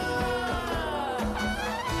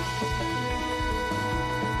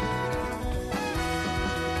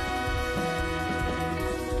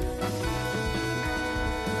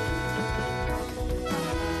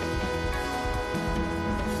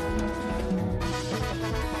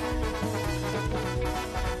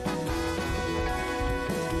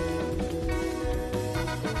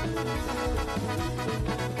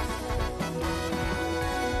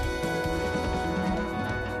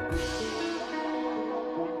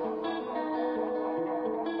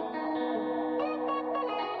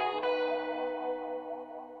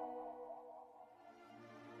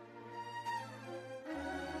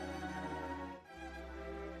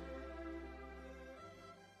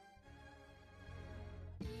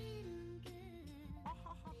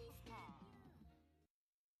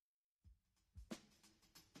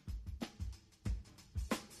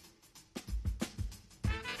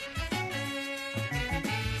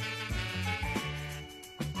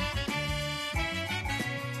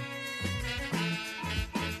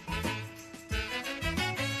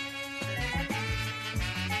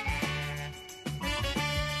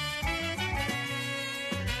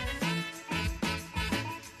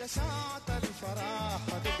 ساعة الفرح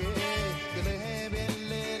تبقي قلها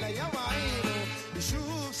بالليل يا معينه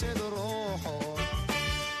يشوف صدر روحه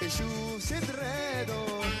يشوف صدر ايده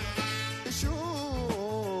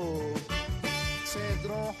يشوف صدر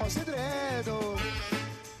روحه صدر ايده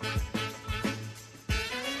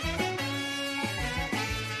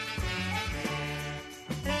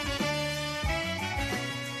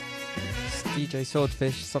DJ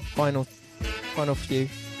Swordfish, final few.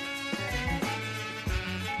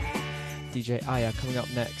 DJ Aya coming up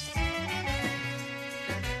next.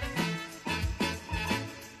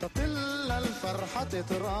 تطل الفرحة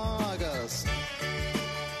تتراقص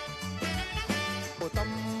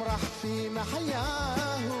وتمرح في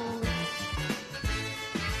محياه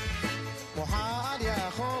محال يا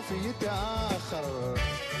خوفي يتأخر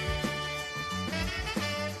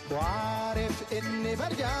باسمي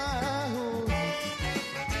برجاه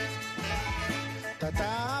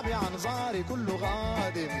تتابع انظاري كل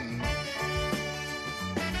غادم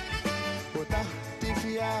وتهتف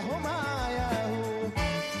يا هماياه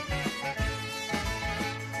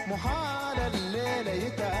محال الليل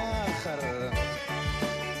يتأخر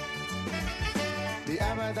دي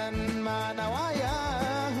أبدا ما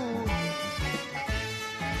نواياه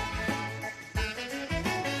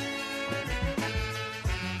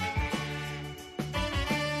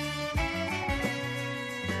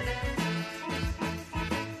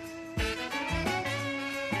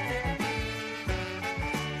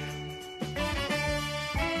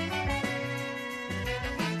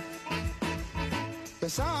يا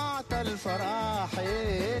ساعة الفرح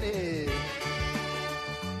إلي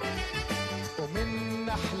ومن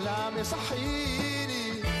أحلامي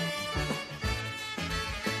صحيني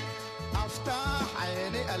أفتح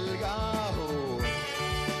عيني ألقاه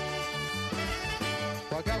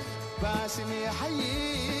وقف باسم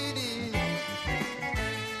يحييني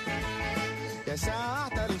يا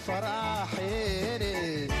ساعة الفرح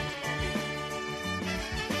إلي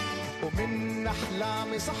ومن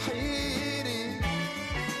أحلامي صحيني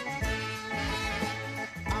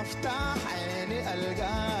افتح عيني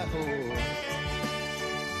القاه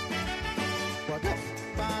وقف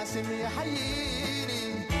باسم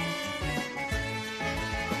يحييني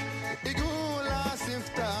يقول اسف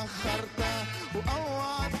تاخرت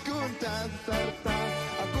واوعد كنت اثرت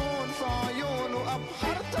اكون في عيونه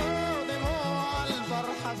ابحرت دموع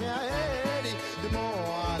الفرحه في عيني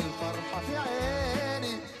دموع الفرحه في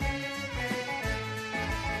عيني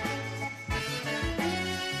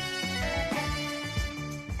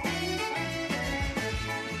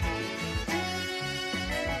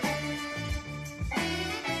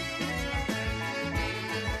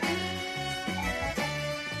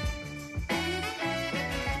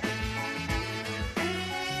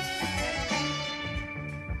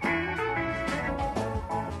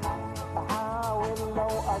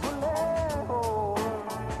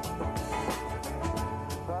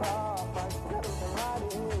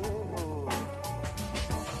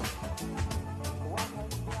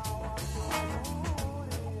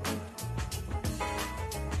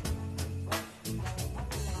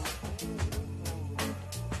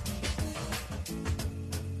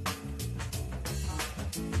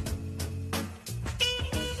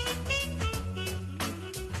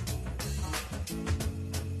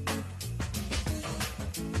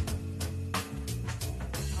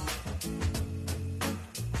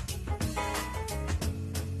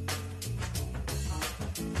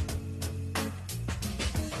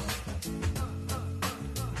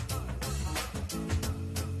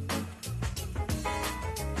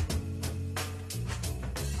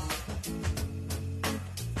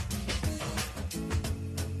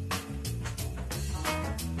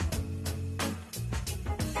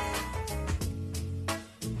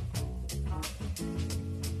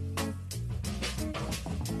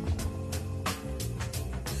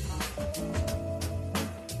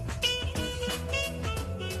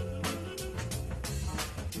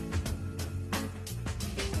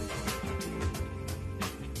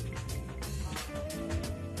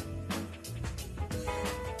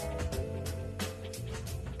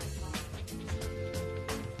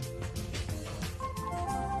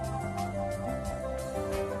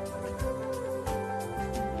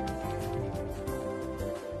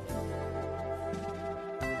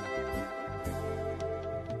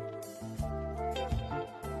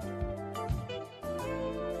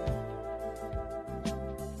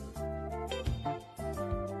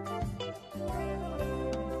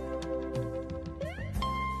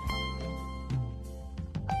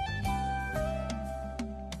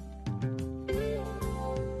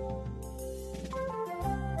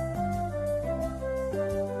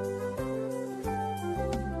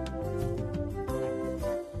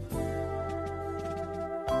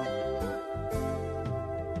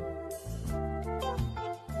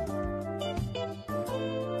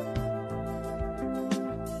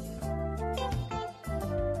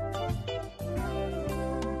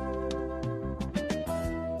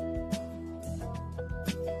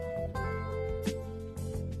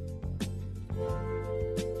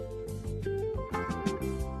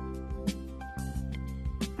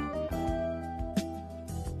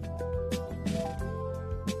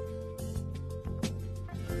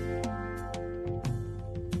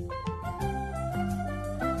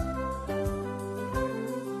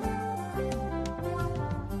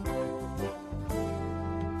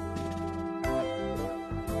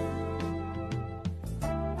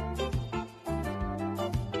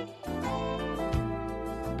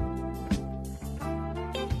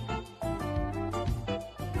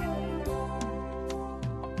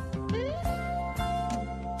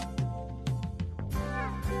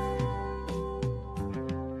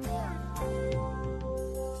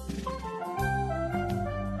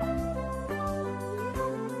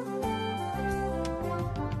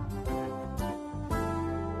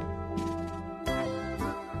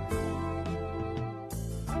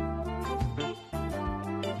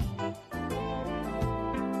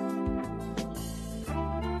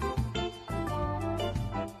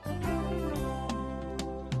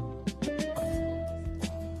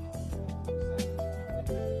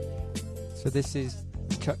So this is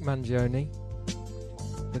Chuck Mangione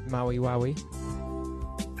with Maui Wowie.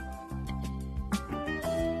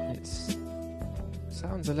 It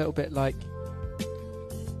sounds a little bit like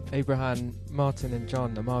Abraham, Martin and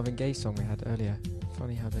John, the Marvin Gaye song we had earlier.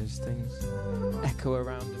 Funny how those things echo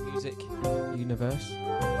around the music universe.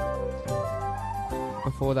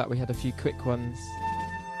 Before that we had a few quick ones.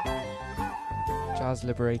 Jazz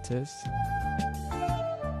Liberators.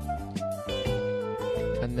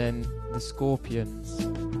 And then the Scorpions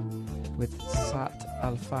with Sat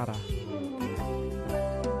Al-Farah.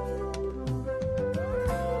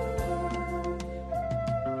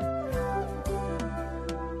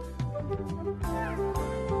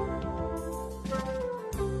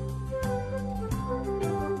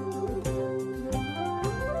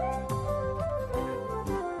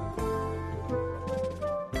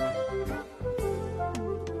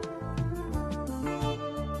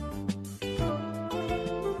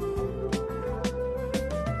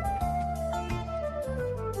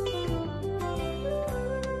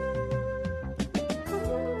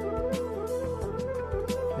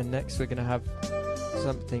 Next we're going to have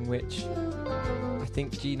something which I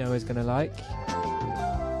think Gino is going to like.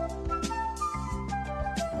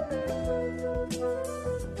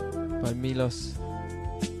 By Milos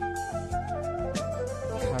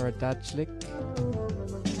Karadajlik.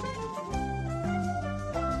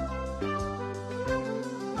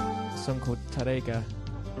 A song called Tarega,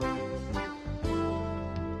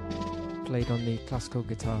 played on the classical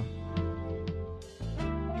guitar.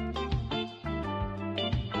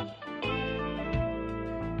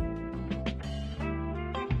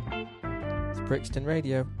 Brixton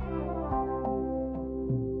Radio.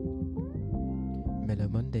 Mellow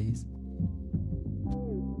Mondays.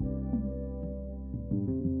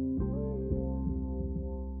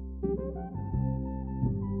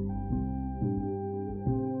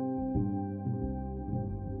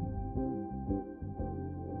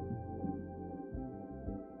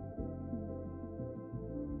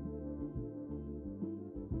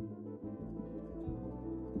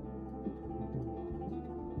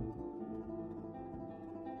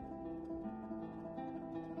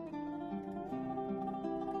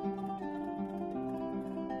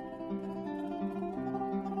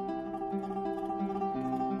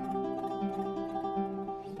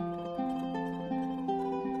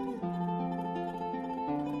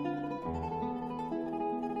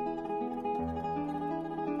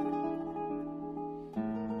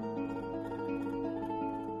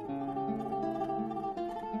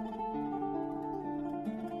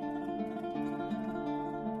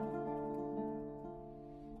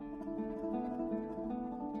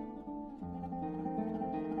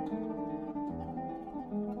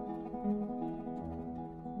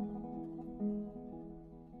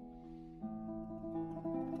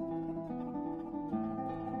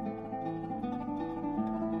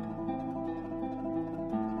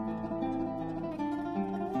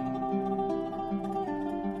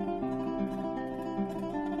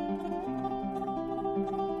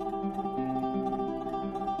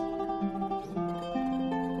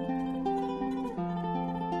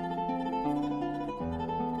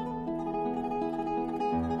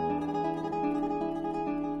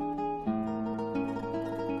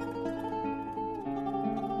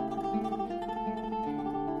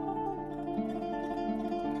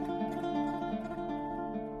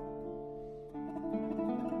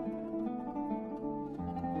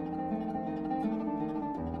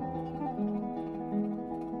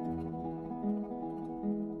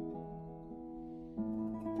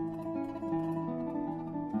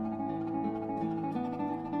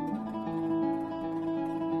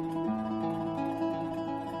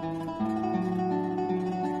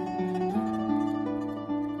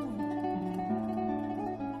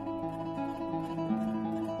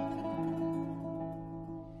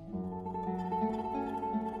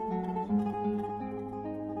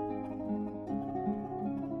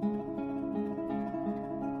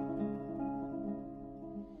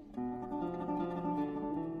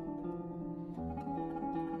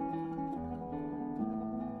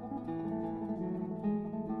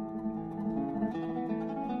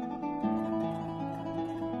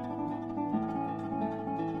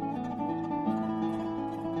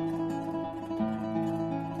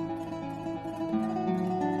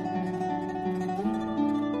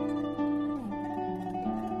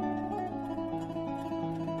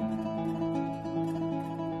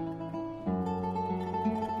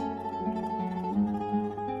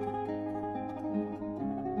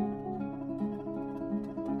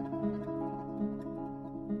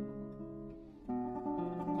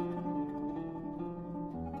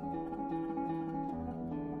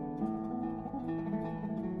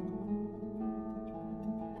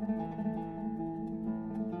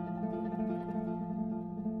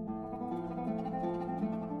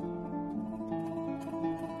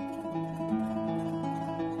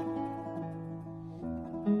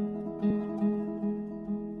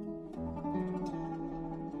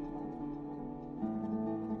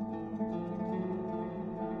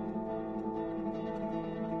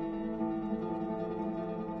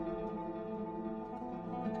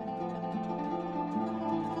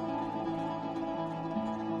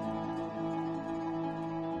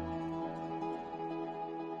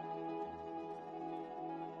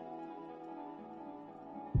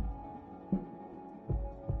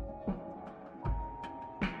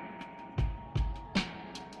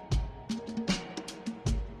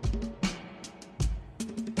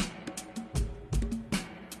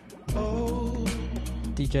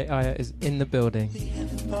 DJ Aya is in the building.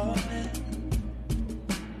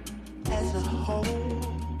 As a whole,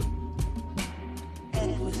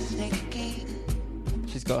 and we're sinking.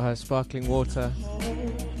 She's got her sparkling water.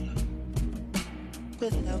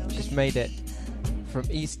 She's made it from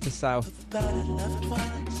east to south.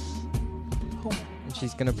 And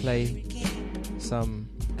she's going to play some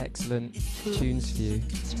excellent tunes for you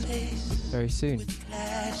very soon.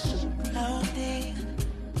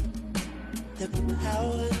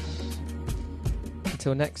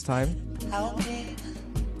 Until next time,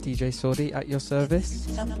 DJ Sordi at your service.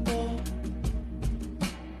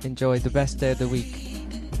 Enjoy the best day of the week,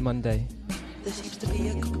 Monday. There seems to be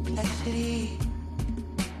a complexity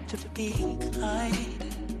to be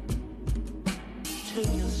kind to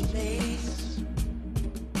your space,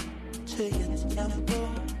 to your temple,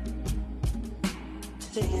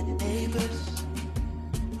 to your neighbors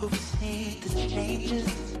who've seen the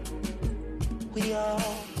changes. We all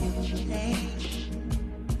can change.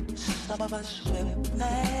 Some of us wear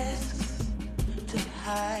masks to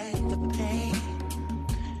hide the pain,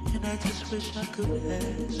 and I just wish I could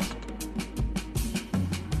ask.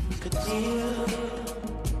 Could deal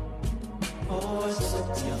or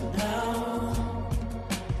sit till now.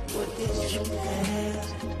 What did you plant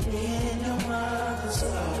in your mother's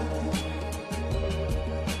heart?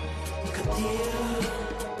 Could deal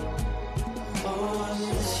or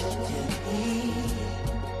miss you did me.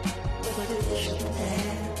 What did you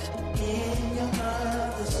plant in your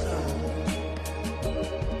mother's heart?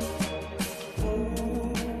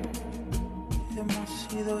 Hemos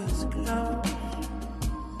sido esclavos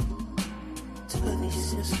to these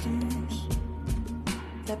systems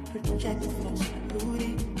that project false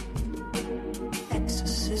beauty,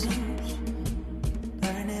 exorcisms,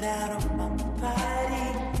 burn it out of my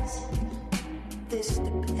bodies. This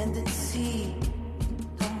dependency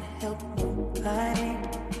don't help nobody.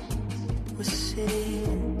 We're sitting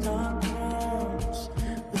in dark rooms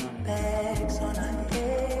with bags on our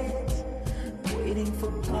heads, waiting for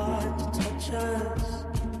God to touch us.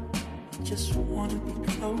 We just wanna be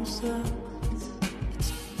closer.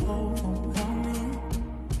 It's overwhelming.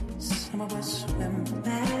 Some of us wear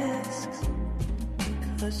masks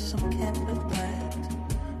because some can't reflect.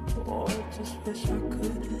 Or just wish I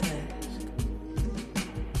could ask.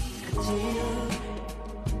 Could you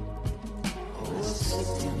or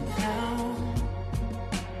sit now?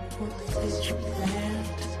 What did you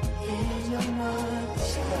plant in your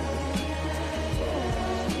mother's heart?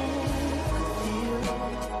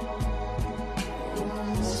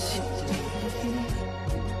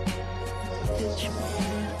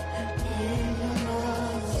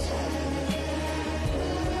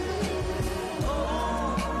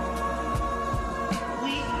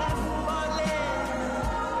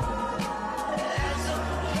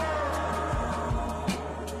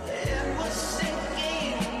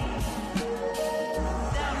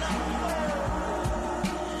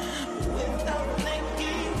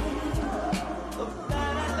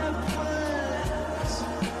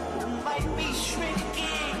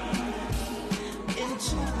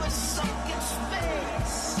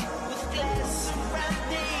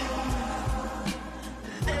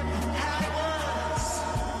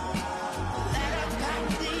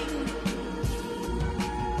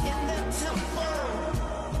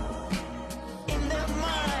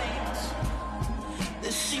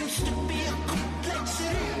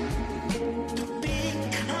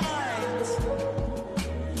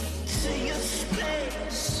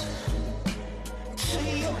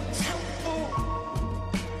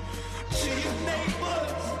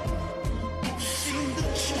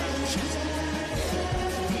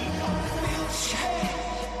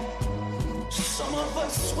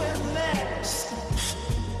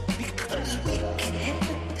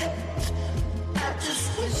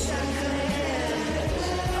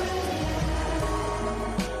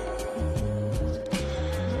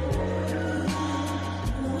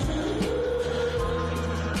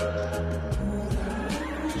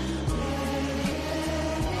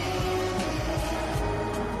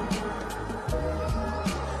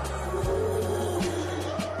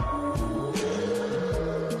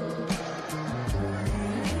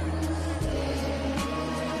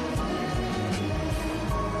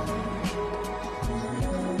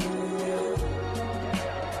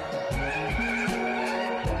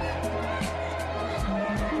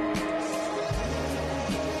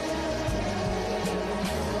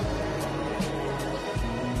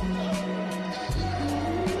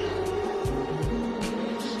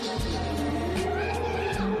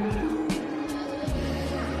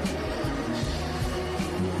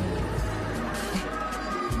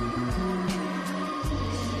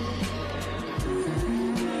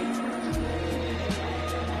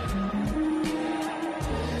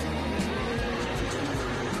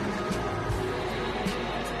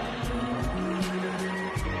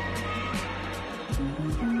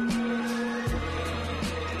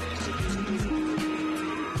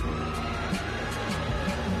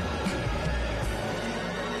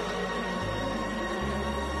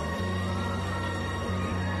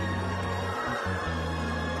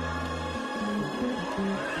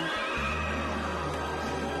 Bye.